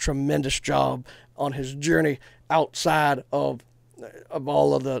done a tremendous job on his journey outside of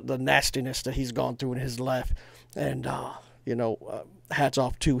all of the nastiness that he's gone through in his life. And, hats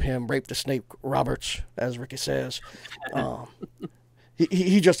off to him. Rape the Snake Roberts, as Ricky says.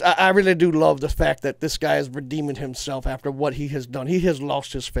 He just, I really do love the fact that this guy is redeeming himself after what he has done. He has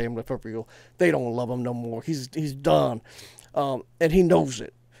lost his family for real. They don't love him no more. He's done. And he knows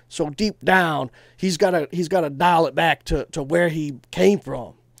it. So deep down, he's gotta dial it back to where he came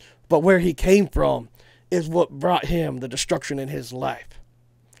from. But where he came from is what brought him the destruction in his life.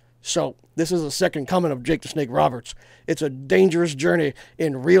 So this is a second coming of Jake the Snake Roberts. It's a dangerous journey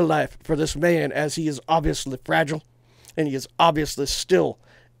in real life for this man, as he is obviously fragile, and he is obviously still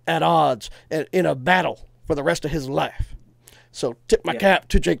at odds and in a battle for the rest of his life. So tip my cap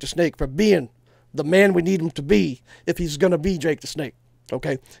to Jake the Snake for being the man we need him to be if he's going to be Jake the Snake.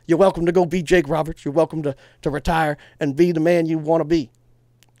 Okay? You're welcome to go be Jake Roberts. You're welcome to retire and be the man you want to be.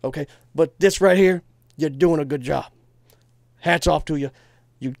 Okay? But this right here, you're doing a good job. Hats off to you.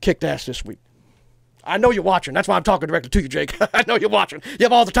 You kicked ass this week. I know you're watching. That's why I'm talking directly to you, Jake. I know you're watching. You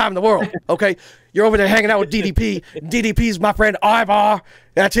have all the time in the world, okay? You're over there hanging out with DDP. DDP's my friend Ivar.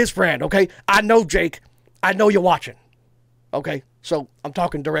 That's his friend, okay? I know, Jake. I know you're watching, okay? So I'm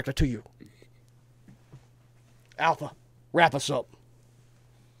talking directly to you. Alpha, wrap us up.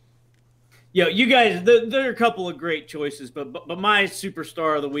 Yo, you guys, there are a couple of great choices, but my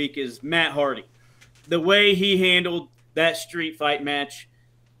superstar of the week is Matt Hardy. The way he handled that street fight match.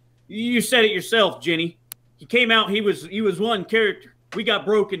 You said it yourself, Jenny. He came out, he was one character. We got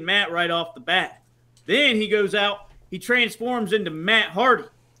broken Matt right off the bat. Then he goes out, he transforms into Matt Hardy.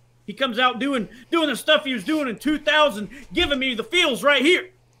 He comes out doing the stuff he was doing in 2000, giving me the feels right here.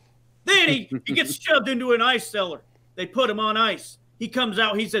 Then he gets shoved into an ice cellar. They put him on ice. He comes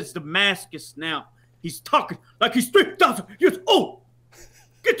out, he's as Damascus now. He's talking like he's 3,000 years old.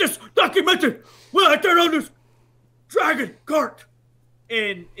 Get this documented when I turn on this dragon cart.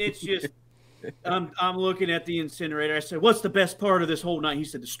 And it's just, I'm looking at the incinerator. I said, what's the best part of this whole night? He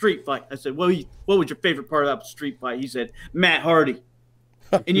said, the street fight. I said, well, what was your favorite part of that street fight? He said, Matt Hardy.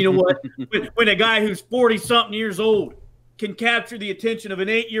 And you know what? When a guy who's 40-something years old can capture the attention of an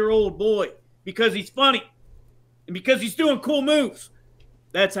 8-year-old boy because he's funny and because he's doing cool moves,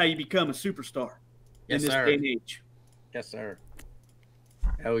 that's how you become a superstar in this day and age. Yes, sir.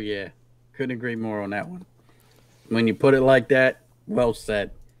 Oh, yeah. Couldn't agree more on that one. When you put it like that, well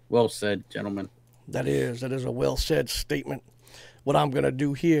said. Well said, gentlemen. That is a well said statement. What I'm going to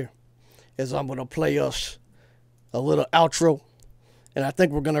do here is I'm going to play us a little outro, and I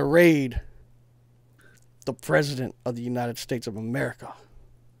think we're going to raid the President of the United States of America.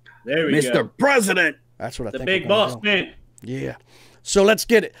 There we Mr. go. President. That's what I The think. big boss man. Yeah. So let's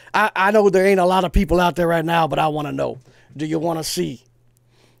get it. I know there ain't a lot of people out there right now, but I want to know, do you want to see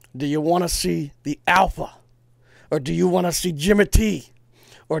the Alpha? Or do you want to see Jimmy T?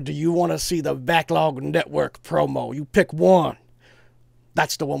 Or do you want to see the Backlog Network promo? You pick one.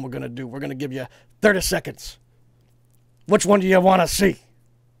 That's the one we're going to do. We're going to give you 30 seconds. Which one do you want to see?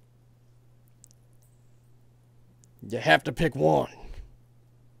 You have to pick one.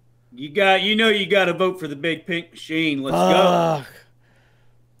 You got to vote for the big pink machine. Let's go.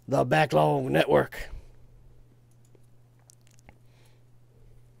 The Backlog Network.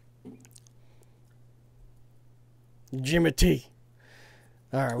 Jimmy T.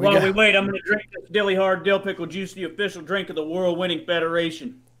 All right, While we wait, I'm going to drink this Dilly Hard Dill Pickle Juice, the official drink of the World Winning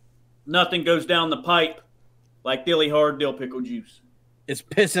Federation. Nothing goes down the pipe like Dilly Hard Dill Pickle Juice. It's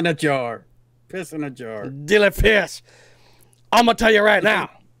piss in a jar. Piss in a jar. Dilly piss. I'm going to tell you right now,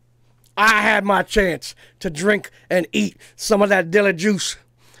 I had my chance to drink and eat some of that dilly juice.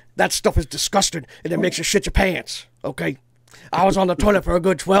 That stuff is disgusting, and it makes you shit your pants, okay? I was on the toilet for a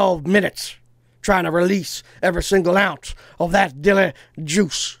good 12 minutes trying to release every single ounce of that dilly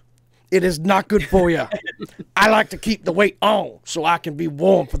juice. It is not good for you. I like to keep the weight on so I can be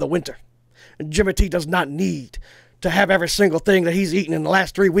warm for the winter. And Jimmy T does not need to have every single thing that he's eaten in the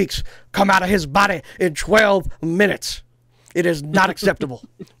last 3 weeks come out of his body in 12 minutes. It is not acceptable.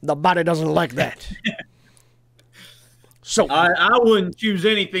 The body doesn't like that. So I wouldn't choose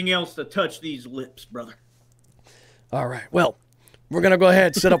anything else to touch these lips, brother. All right. Well, we're going to go ahead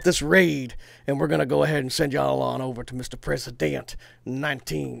and set up this raid, and we're going to go ahead and send y'all on over to Mr. President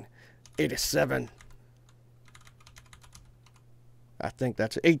 1987. I think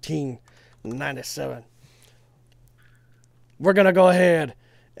that's 1897. We're going to go ahead.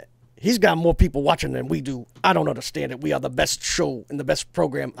 He's got more people watching than we do. I don't understand it. We are the best show and the best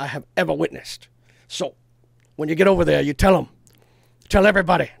program I have ever witnessed. So, when you get over there, you tell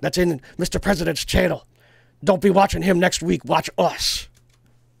everybody that's in Mr. President's channel, don't be watching him next week. Watch us.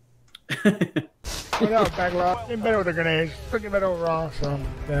 What up, Backlog? Getting better with the grenades. Freaking better overall, so,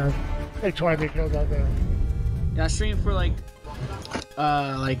 yeah. Take 20 kills out there. Yeah, I streamed for like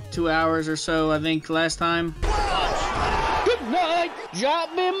 2 hours or so, I think, last time. Good night,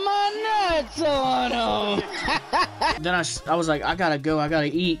 drop me my nuts on them. Then I was like, I gotta go, I gotta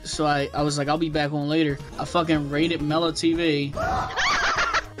eat. So I was like, I'll be back on later. I fucking raided Mellow TV.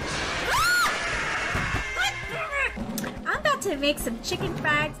 I'm about to make some chicken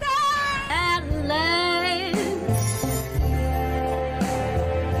fried and legs.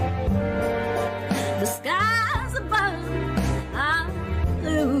 The skies above are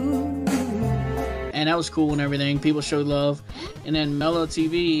blue. And that was cool and everything. People showed love. And then Mellow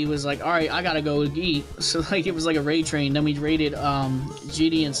TV was like, all right, I gotta go eat. So like it was like a raid train. Then we raided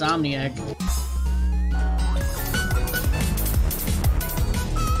GD Insomniac.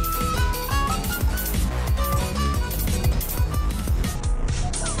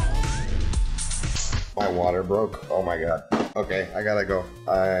 My water broke. Oh my god. Okay, I gotta go.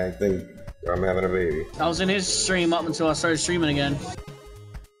 I think I'm having a baby. I was in his stream up until I started streaming again.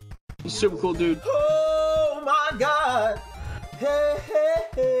 He's a super cool dude. Oh my god. Hey, hey,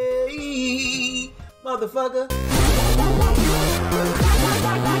 hey. Motherfucker.